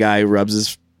being the guy who rubs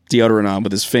his deodorant on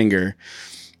with his finger,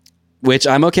 which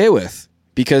I'm okay with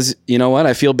because you know what?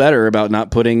 I feel better about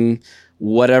not putting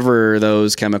whatever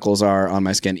those chemicals are on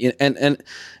my skin. And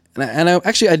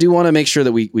I do want to make sure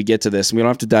that we get to this, and we don't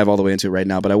have to dive all the way into it right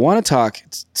now, but I want to talk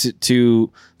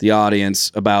to the audience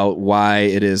about why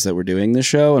it is that we're doing this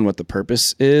show and what the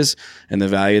purpose is and the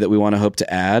value that we want to hope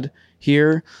to add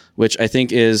here, which I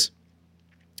think is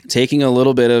taking a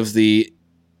little bit of the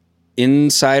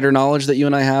insider knowledge that you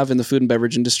and I have in the food and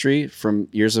beverage industry from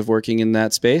years of working in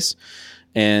that space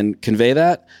and convey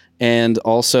that, and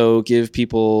also give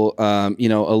people,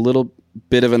 a little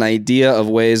bit of an idea of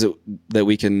ways that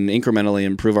we can incrementally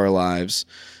improve our lives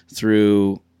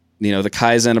through, the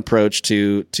Kaizen approach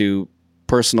to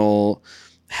personal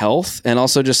health, and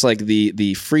also just like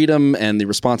the freedom and the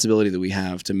responsibility that we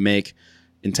have to make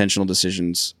intentional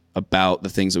decisions about the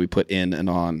things that we put in and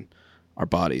on our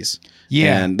bodies.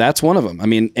 Yeah. And that's one of them. I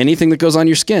mean, anything that goes on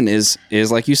your skin is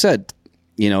like you said,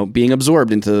 being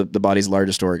absorbed into the body's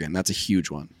largest organ. That's a huge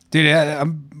one. Dude,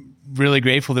 I'm really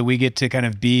grateful that we get to kind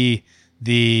of be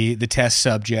the test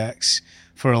subjects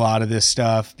for a lot of this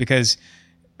stuff, because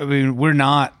I mean, we're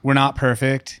not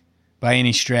perfect by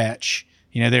any stretch.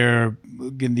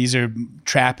 These are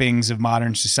trappings of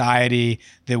modern society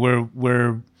that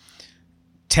we're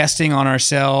testing on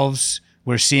ourselves.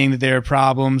 We're seeing that there are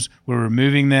problems. We're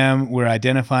removing them. We're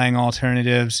identifying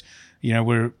alternatives.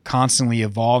 We're constantly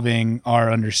evolving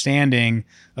our understanding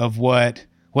of what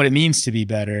it means to be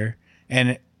better.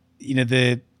 And,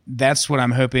 that's what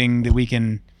I'm hoping that we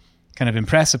can kind of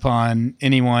impress upon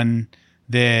anyone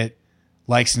that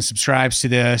likes and subscribes to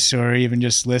this, or even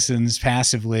just listens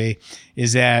passively,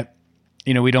 is that,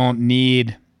 we don't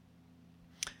need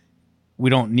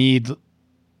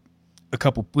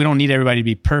we don't need everybody to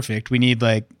be perfect. We need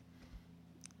like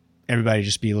everybody to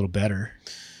just be a little better.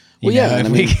 Well, yeah, and I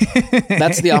mean,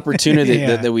 that's the opportunity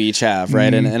Yeah. that we each have,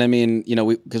 right? And I mean, you know,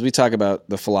 because we talk about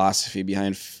the philosophy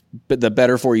behind the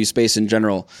better for you space in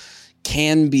general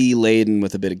can be laden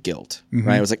with a bit of guilt,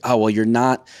 right? It was like, oh, well, you're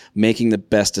not making the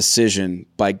best decision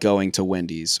by going to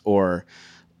Wendy's or,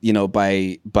 you know,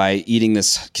 by eating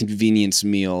this convenience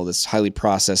meal, this highly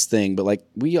processed thing. But like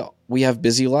we have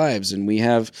busy lives and we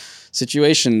have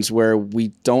situations where we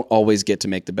don't always get to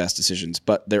make the best decisions,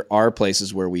 but there are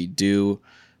places where we do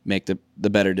make the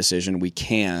better decision we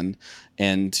can,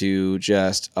 and to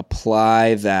just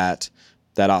apply that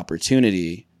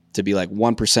opportunity to be like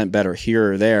 1% better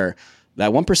here or there, that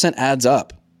 1% adds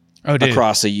up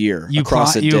across a year,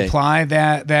 across a day. You apply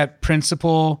that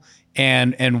principle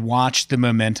and watch the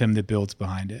momentum that builds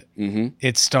behind it. Mm-hmm.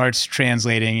 It starts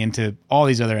translating into all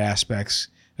these other aspects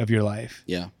of your life.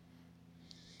 Yeah.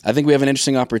 I think we have an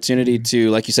interesting opportunity to,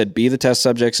 like you said, be the test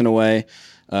subjects in a way,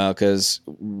 because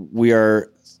we are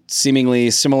seemingly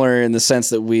similar in the sense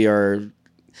that we are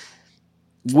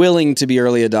willing to be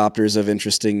early adopters of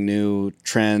interesting new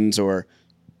trends or,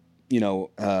 you know,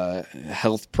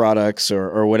 health products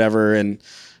or whatever. And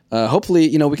hopefully,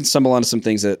 you know, we can stumble onto some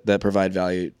things that provide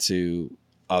value to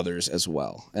others as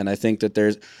well. And I think that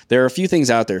there are a few things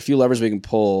out there, a few levers we can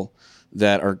pull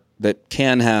that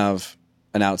can have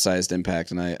an outsized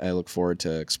impact. And I look forward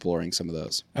to exploring some of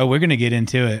those. Oh, we're going to get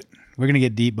into it. We're going to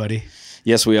get deep, buddy.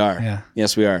 Yes, we are. Yeah.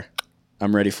 Yes, we are.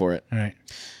 I'm ready for it. All right.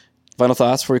 Final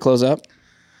thoughts before we close up?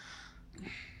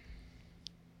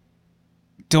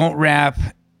 Don't wrap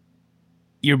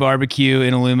your barbecue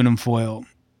in aluminum foil.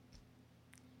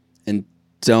 And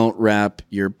don't wrap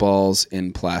your balls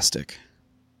in plastic.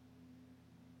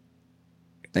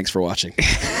 Thanks for watching.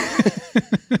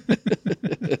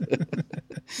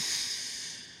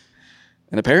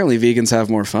 And apparently vegans have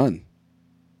more fun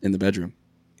in the bedroom.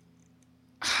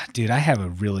 Dude, I have a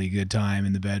really good time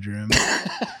in the bedroom.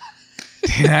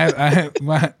 Dude,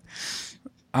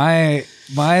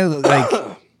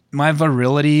 my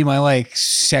virility, my like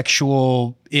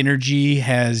sexual energy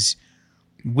has,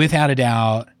 without a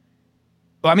doubt,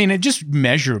 I mean, it's just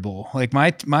measurable. Like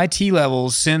my T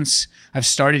levels, since I've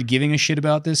started giving a shit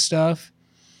about this stuff,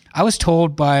 I was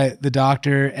told by the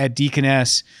doctor at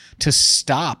Deaconess to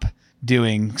stop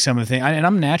doing some of the things. And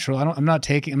I'm natural. I'm not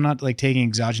taking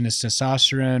exogenous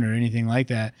testosterone or anything like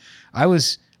that. I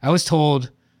was told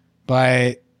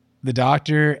by the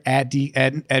doctor at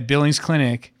Billings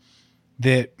Clinic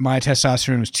that my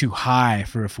testosterone was too high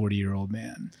for a 40-year-old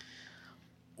man.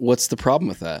 What's the problem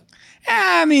with that?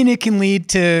 I mean, it can lead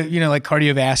to, you know, like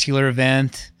cardiovascular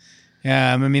event.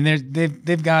 I mean,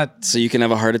 they've got. So you can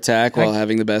have a heart attack while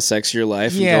having the best sex of your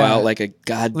life and go out like a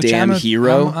goddamn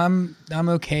hero. I'm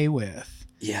okay with.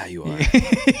 Yeah, you are.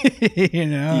 You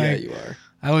know. Yeah, you are.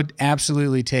 I would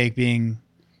absolutely take being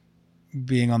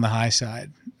on the high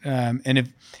side. And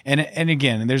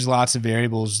again, there's lots of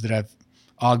variables that I've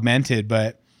augmented,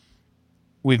 but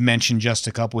we've mentioned just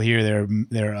a couple here.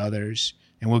 There are others,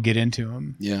 and we'll get into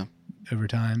them. Yeah. Over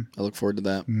time. I look forward to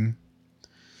that. Mm-hmm.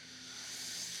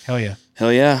 Hell yeah.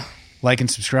 Hell yeah. Like and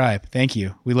subscribe. Thank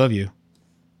you. We love you.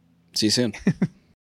 See you soon.